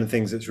actually one of the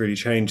things that's really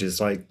changed is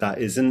like that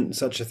isn't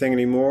such a thing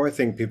anymore. I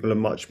think people are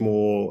much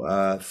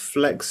more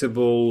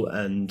flexible,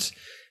 and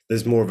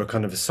there's more of a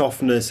kind of a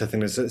softness. I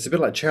think it's a bit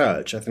like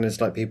church. I think it's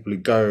like people who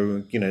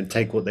go, you know,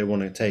 take what they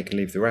want to take and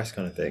leave the rest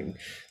kind of thing.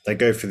 They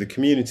go for the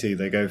community,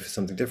 they go for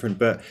something different.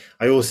 But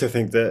I also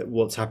think that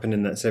what's happened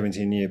in that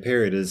 17-year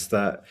period is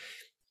that,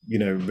 you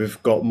know,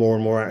 we've got more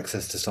and more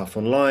access to stuff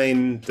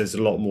online. There's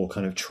a lot more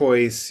kind of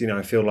choice. You know,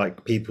 I feel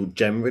like people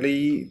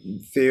generally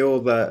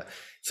feel that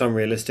it's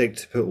unrealistic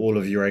to put all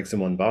of your eggs in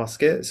one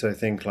basket. So I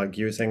think, like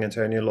you were saying,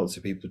 Antonia, lots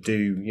of people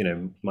do, you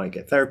know, might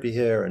get therapy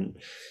here and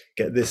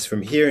get this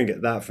from here and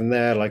get that from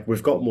there. Like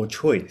we've got more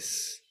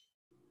choice,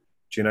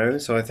 do you know?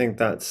 So I think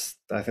that's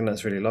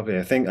really lovely.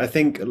 I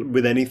think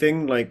with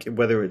anything, like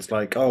whether it's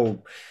like,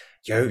 oh,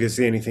 yoga's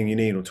the only thing you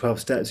need, or 12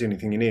 steps the only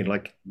thing you need,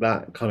 like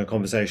that kind of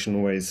conversation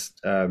always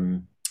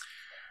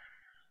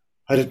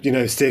I don't, you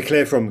know, steer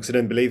clear from, because I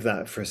don't believe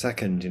that for a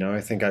second. You know, I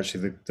think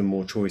actually the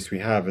more choice we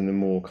have, and the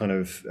more kind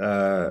of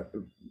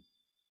I'm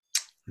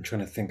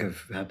trying to think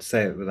of how to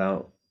say it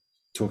without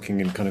talking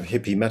in kind of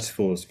hippie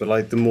metaphors, but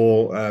like the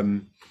more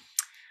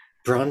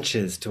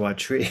branches to our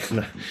tree.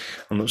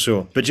 I'm not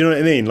sure, but do you know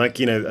what I mean? Like,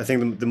 you know, I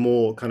think the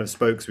more kind of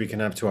spokes we can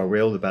have to our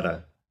wheel, the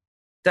better.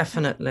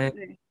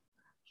 Definitely.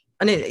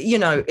 And it, you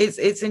know,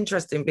 it's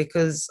interesting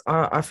because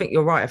I think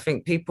you're right. I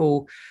think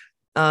people,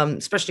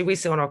 especially we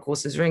see on our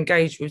courses, are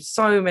engaged with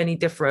so many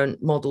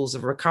different models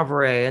of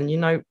recovery. And, you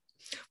know,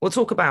 we'll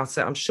talk about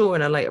it, I'm sure,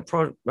 in a later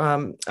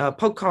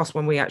podcast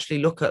when we actually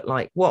look at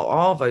like what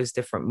are those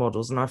different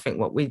models. And I think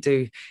what we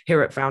do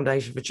here at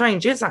Foundation for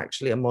Change is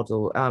actually a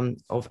model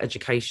of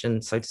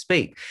education, so to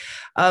speak.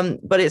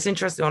 But it's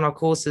interesting on our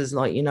courses,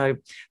 like, you know,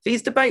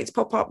 these debates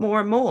pop up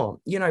more and more.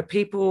 You know,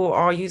 people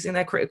are using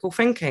their critical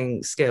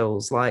thinking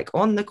skills like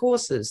on the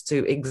courses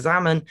to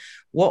examine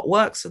what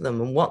works for them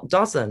and what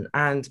doesn't,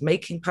 and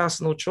making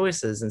personal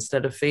choices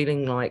instead of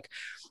feeling like,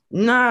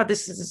 nah,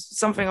 this is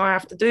something I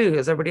have to do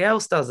because everybody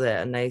else does it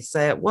and they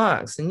say it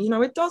works. And, you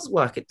know, it does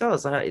work. It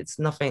does. It's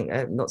nothing,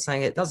 I'm not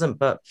saying it doesn't,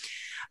 but,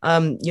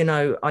 you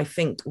know, I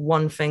think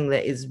one thing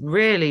that is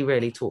really,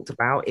 really talked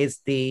about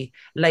is the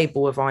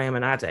label of I am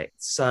an addict.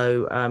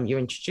 So you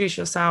introduce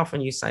yourself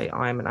and you say,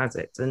 I am an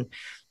addict. And,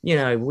 you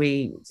know,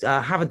 we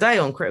have a day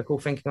on critical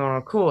thinking on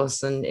our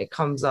course, and it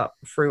comes up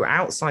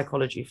throughout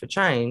Psychology for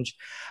Change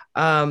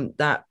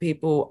that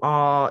people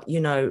are,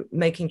 you know,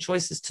 making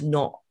choices to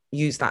not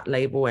use that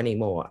label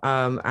anymore,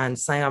 and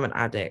say I'm an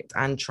addict,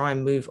 and try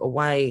and move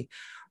away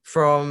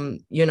from,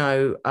 you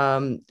know,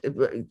 I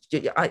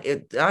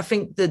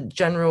think the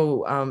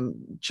general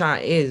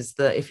chat is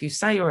that if you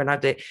say you're an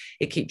addict,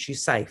 it keeps you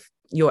safe.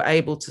 You're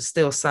able to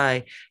still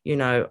say, you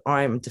know,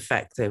 I'm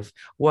defective,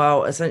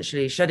 while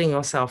essentially shedding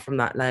yourself from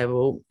that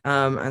label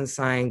and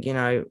saying, you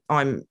know,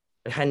 I'm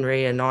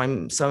Henry and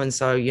I'm so and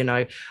so, you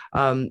know,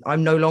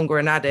 I'm no longer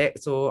an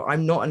addict, or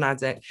I'm not an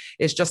addict.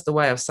 It's just a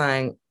way of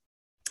saying,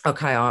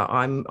 okay,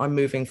 I'm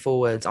moving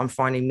forward. I'm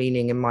finding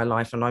meaning in my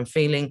life, and I'm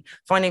finding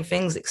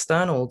things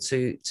external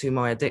to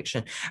my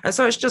addiction. And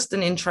so it's just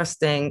an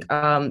interesting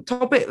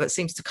topic that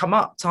seems to come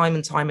up time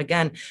and time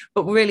again.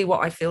 But really,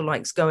 what I feel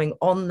like is going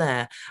on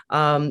there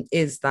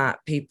is that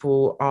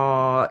people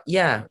are,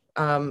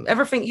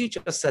 everything you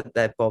just said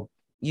there, Bob,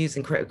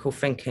 using critical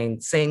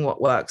thinking, seeing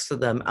what works for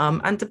them,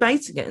 and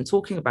debating it and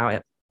talking about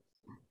it.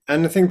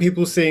 And I think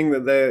people seeing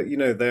that they're, you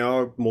know, they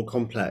are more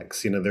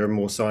complex, you know, there are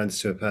more sides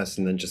to a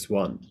person than just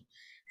one.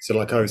 So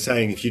like I was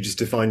saying, if you just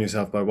define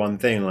yourself by one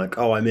thing, like,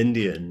 oh, I'm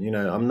Indian, you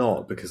know, I'm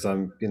not, because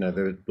I'm, you know,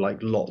 there are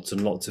like lots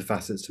and lots of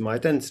facets to my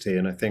identity.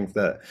 And I think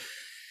that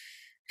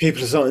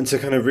people are starting to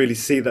kind of really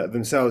see that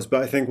themselves.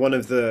 But I think one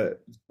of the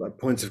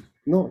points of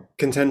not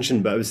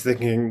contention, but I was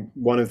thinking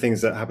one of the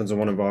things that happens on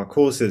one of our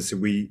courses,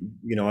 we,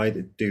 you know, I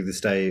do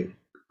this day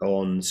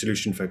on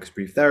solution focused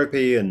brief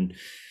therapy, and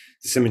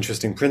some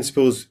interesting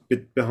principles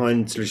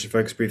behind solution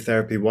focused brief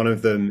therapy. One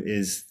of them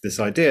is this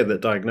idea that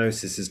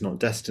diagnosis is not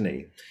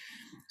destiny.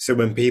 So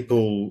when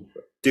people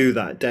do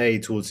that day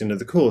towards the end of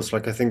the course,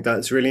 like, I think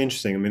that's really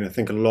interesting. I mean, I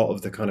think a lot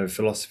of the kind of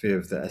philosophy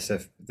of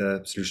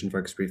the solution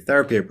focused brief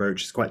therapy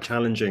approach is quite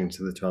challenging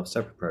to the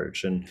 12-step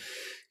approach. And,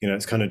 you know,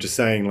 it's kind of just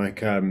saying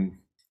like,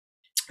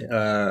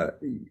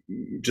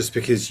 just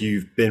because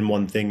you've been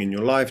one thing in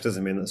your life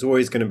doesn't mean that's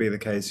always going to be the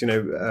case. You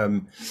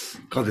know,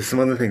 God, there's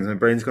some other things. My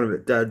brain's gone a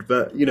bit dead,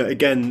 but, you know,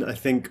 again, I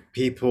think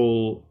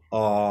people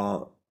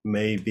are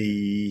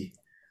maybe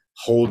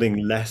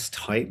holding less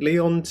tightly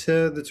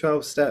onto the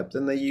 12-step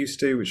than they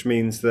used to, which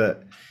means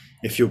that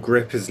if your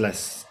grip is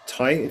less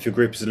tight, if your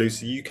grip is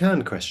looser, you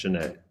can question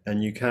it,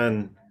 and you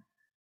can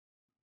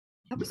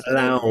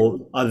allow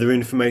other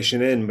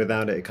information in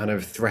without it kind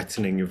of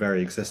threatening your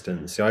very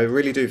existence. So I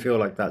really do feel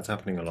like that's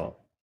happening a lot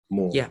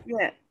more. Yeah.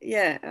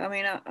 I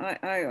mean,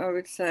 I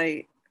would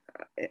say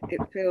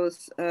it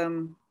feels a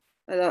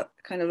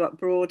lot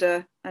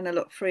broader and a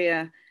lot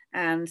freer.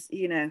 And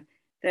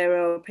there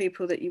are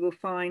people that you will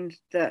find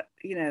that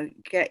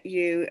get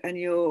you and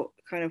your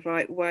kind of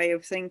like way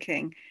of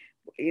thinking,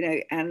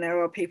 and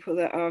there are people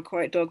that are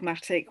quite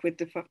dogmatic with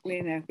the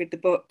with the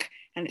book,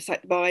 and it's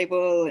like the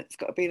Bible, it's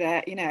got to be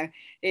there.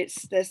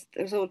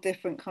 There's all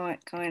different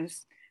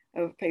kinds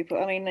of people.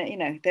 I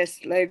mean,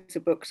 there's loads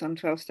of books on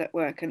 12-step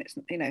work, and it's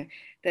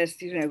there's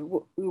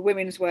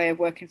women's way of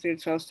working through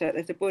the 12-step.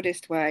 There's a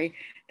Buddhist way.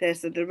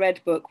 There's the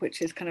Red Book,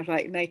 which is kind of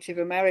like Native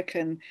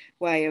American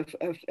way of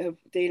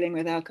dealing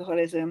with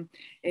alcoholism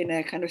in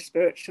a kind of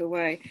spiritual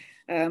way.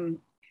 There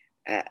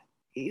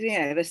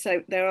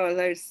are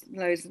loads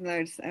and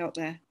loads out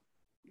there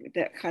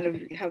that kind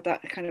of have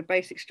that kind of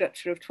basic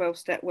structure of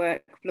 12-step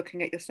work,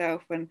 looking at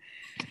yourself and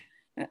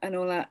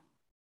all that.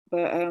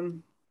 But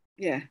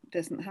it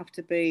doesn't have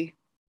to be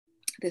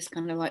this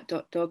kind of like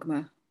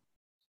dogma.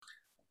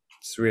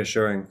 It's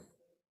reassuring.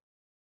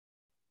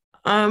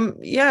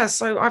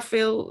 So I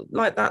feel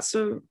like that's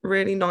a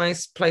really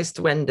nice place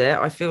to end it.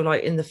 I feel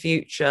like in the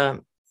future,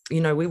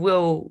 we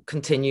will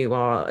continue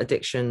our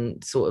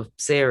addiction sort of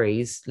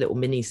series, little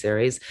mini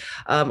series.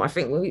 I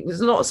think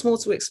there's a lot more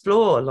to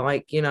explore,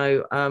 like,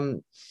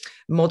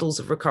 models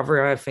of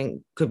recovery, I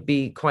think could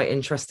be quite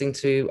interesting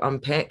to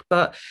unpick.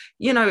 But,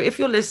 if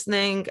you're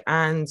listening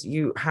and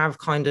you have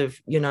kind of,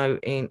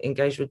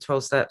 engaged with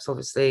 12 steps,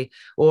 obviously,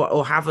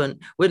 or haven't,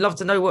 we'd love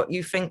to know what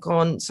you think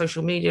on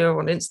social media,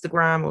 on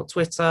Instagram or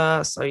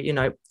Twitter. So,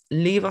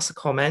 leave us a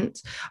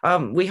comment.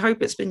 We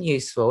hope it's been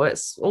useful.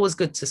 It's always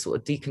good to sort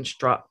of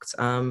deconstruct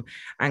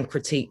and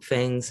critique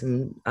things.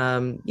 And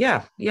I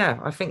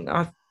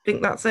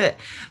think that's it.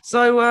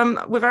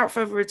 So without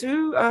further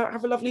ado,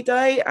 have a lovely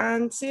day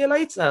and see you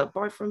later.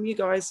 Bye from you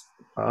guys.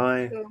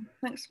 Bye. Cool.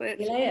 Thanks for it.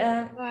 See you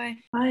later. Bye.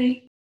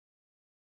 Bye.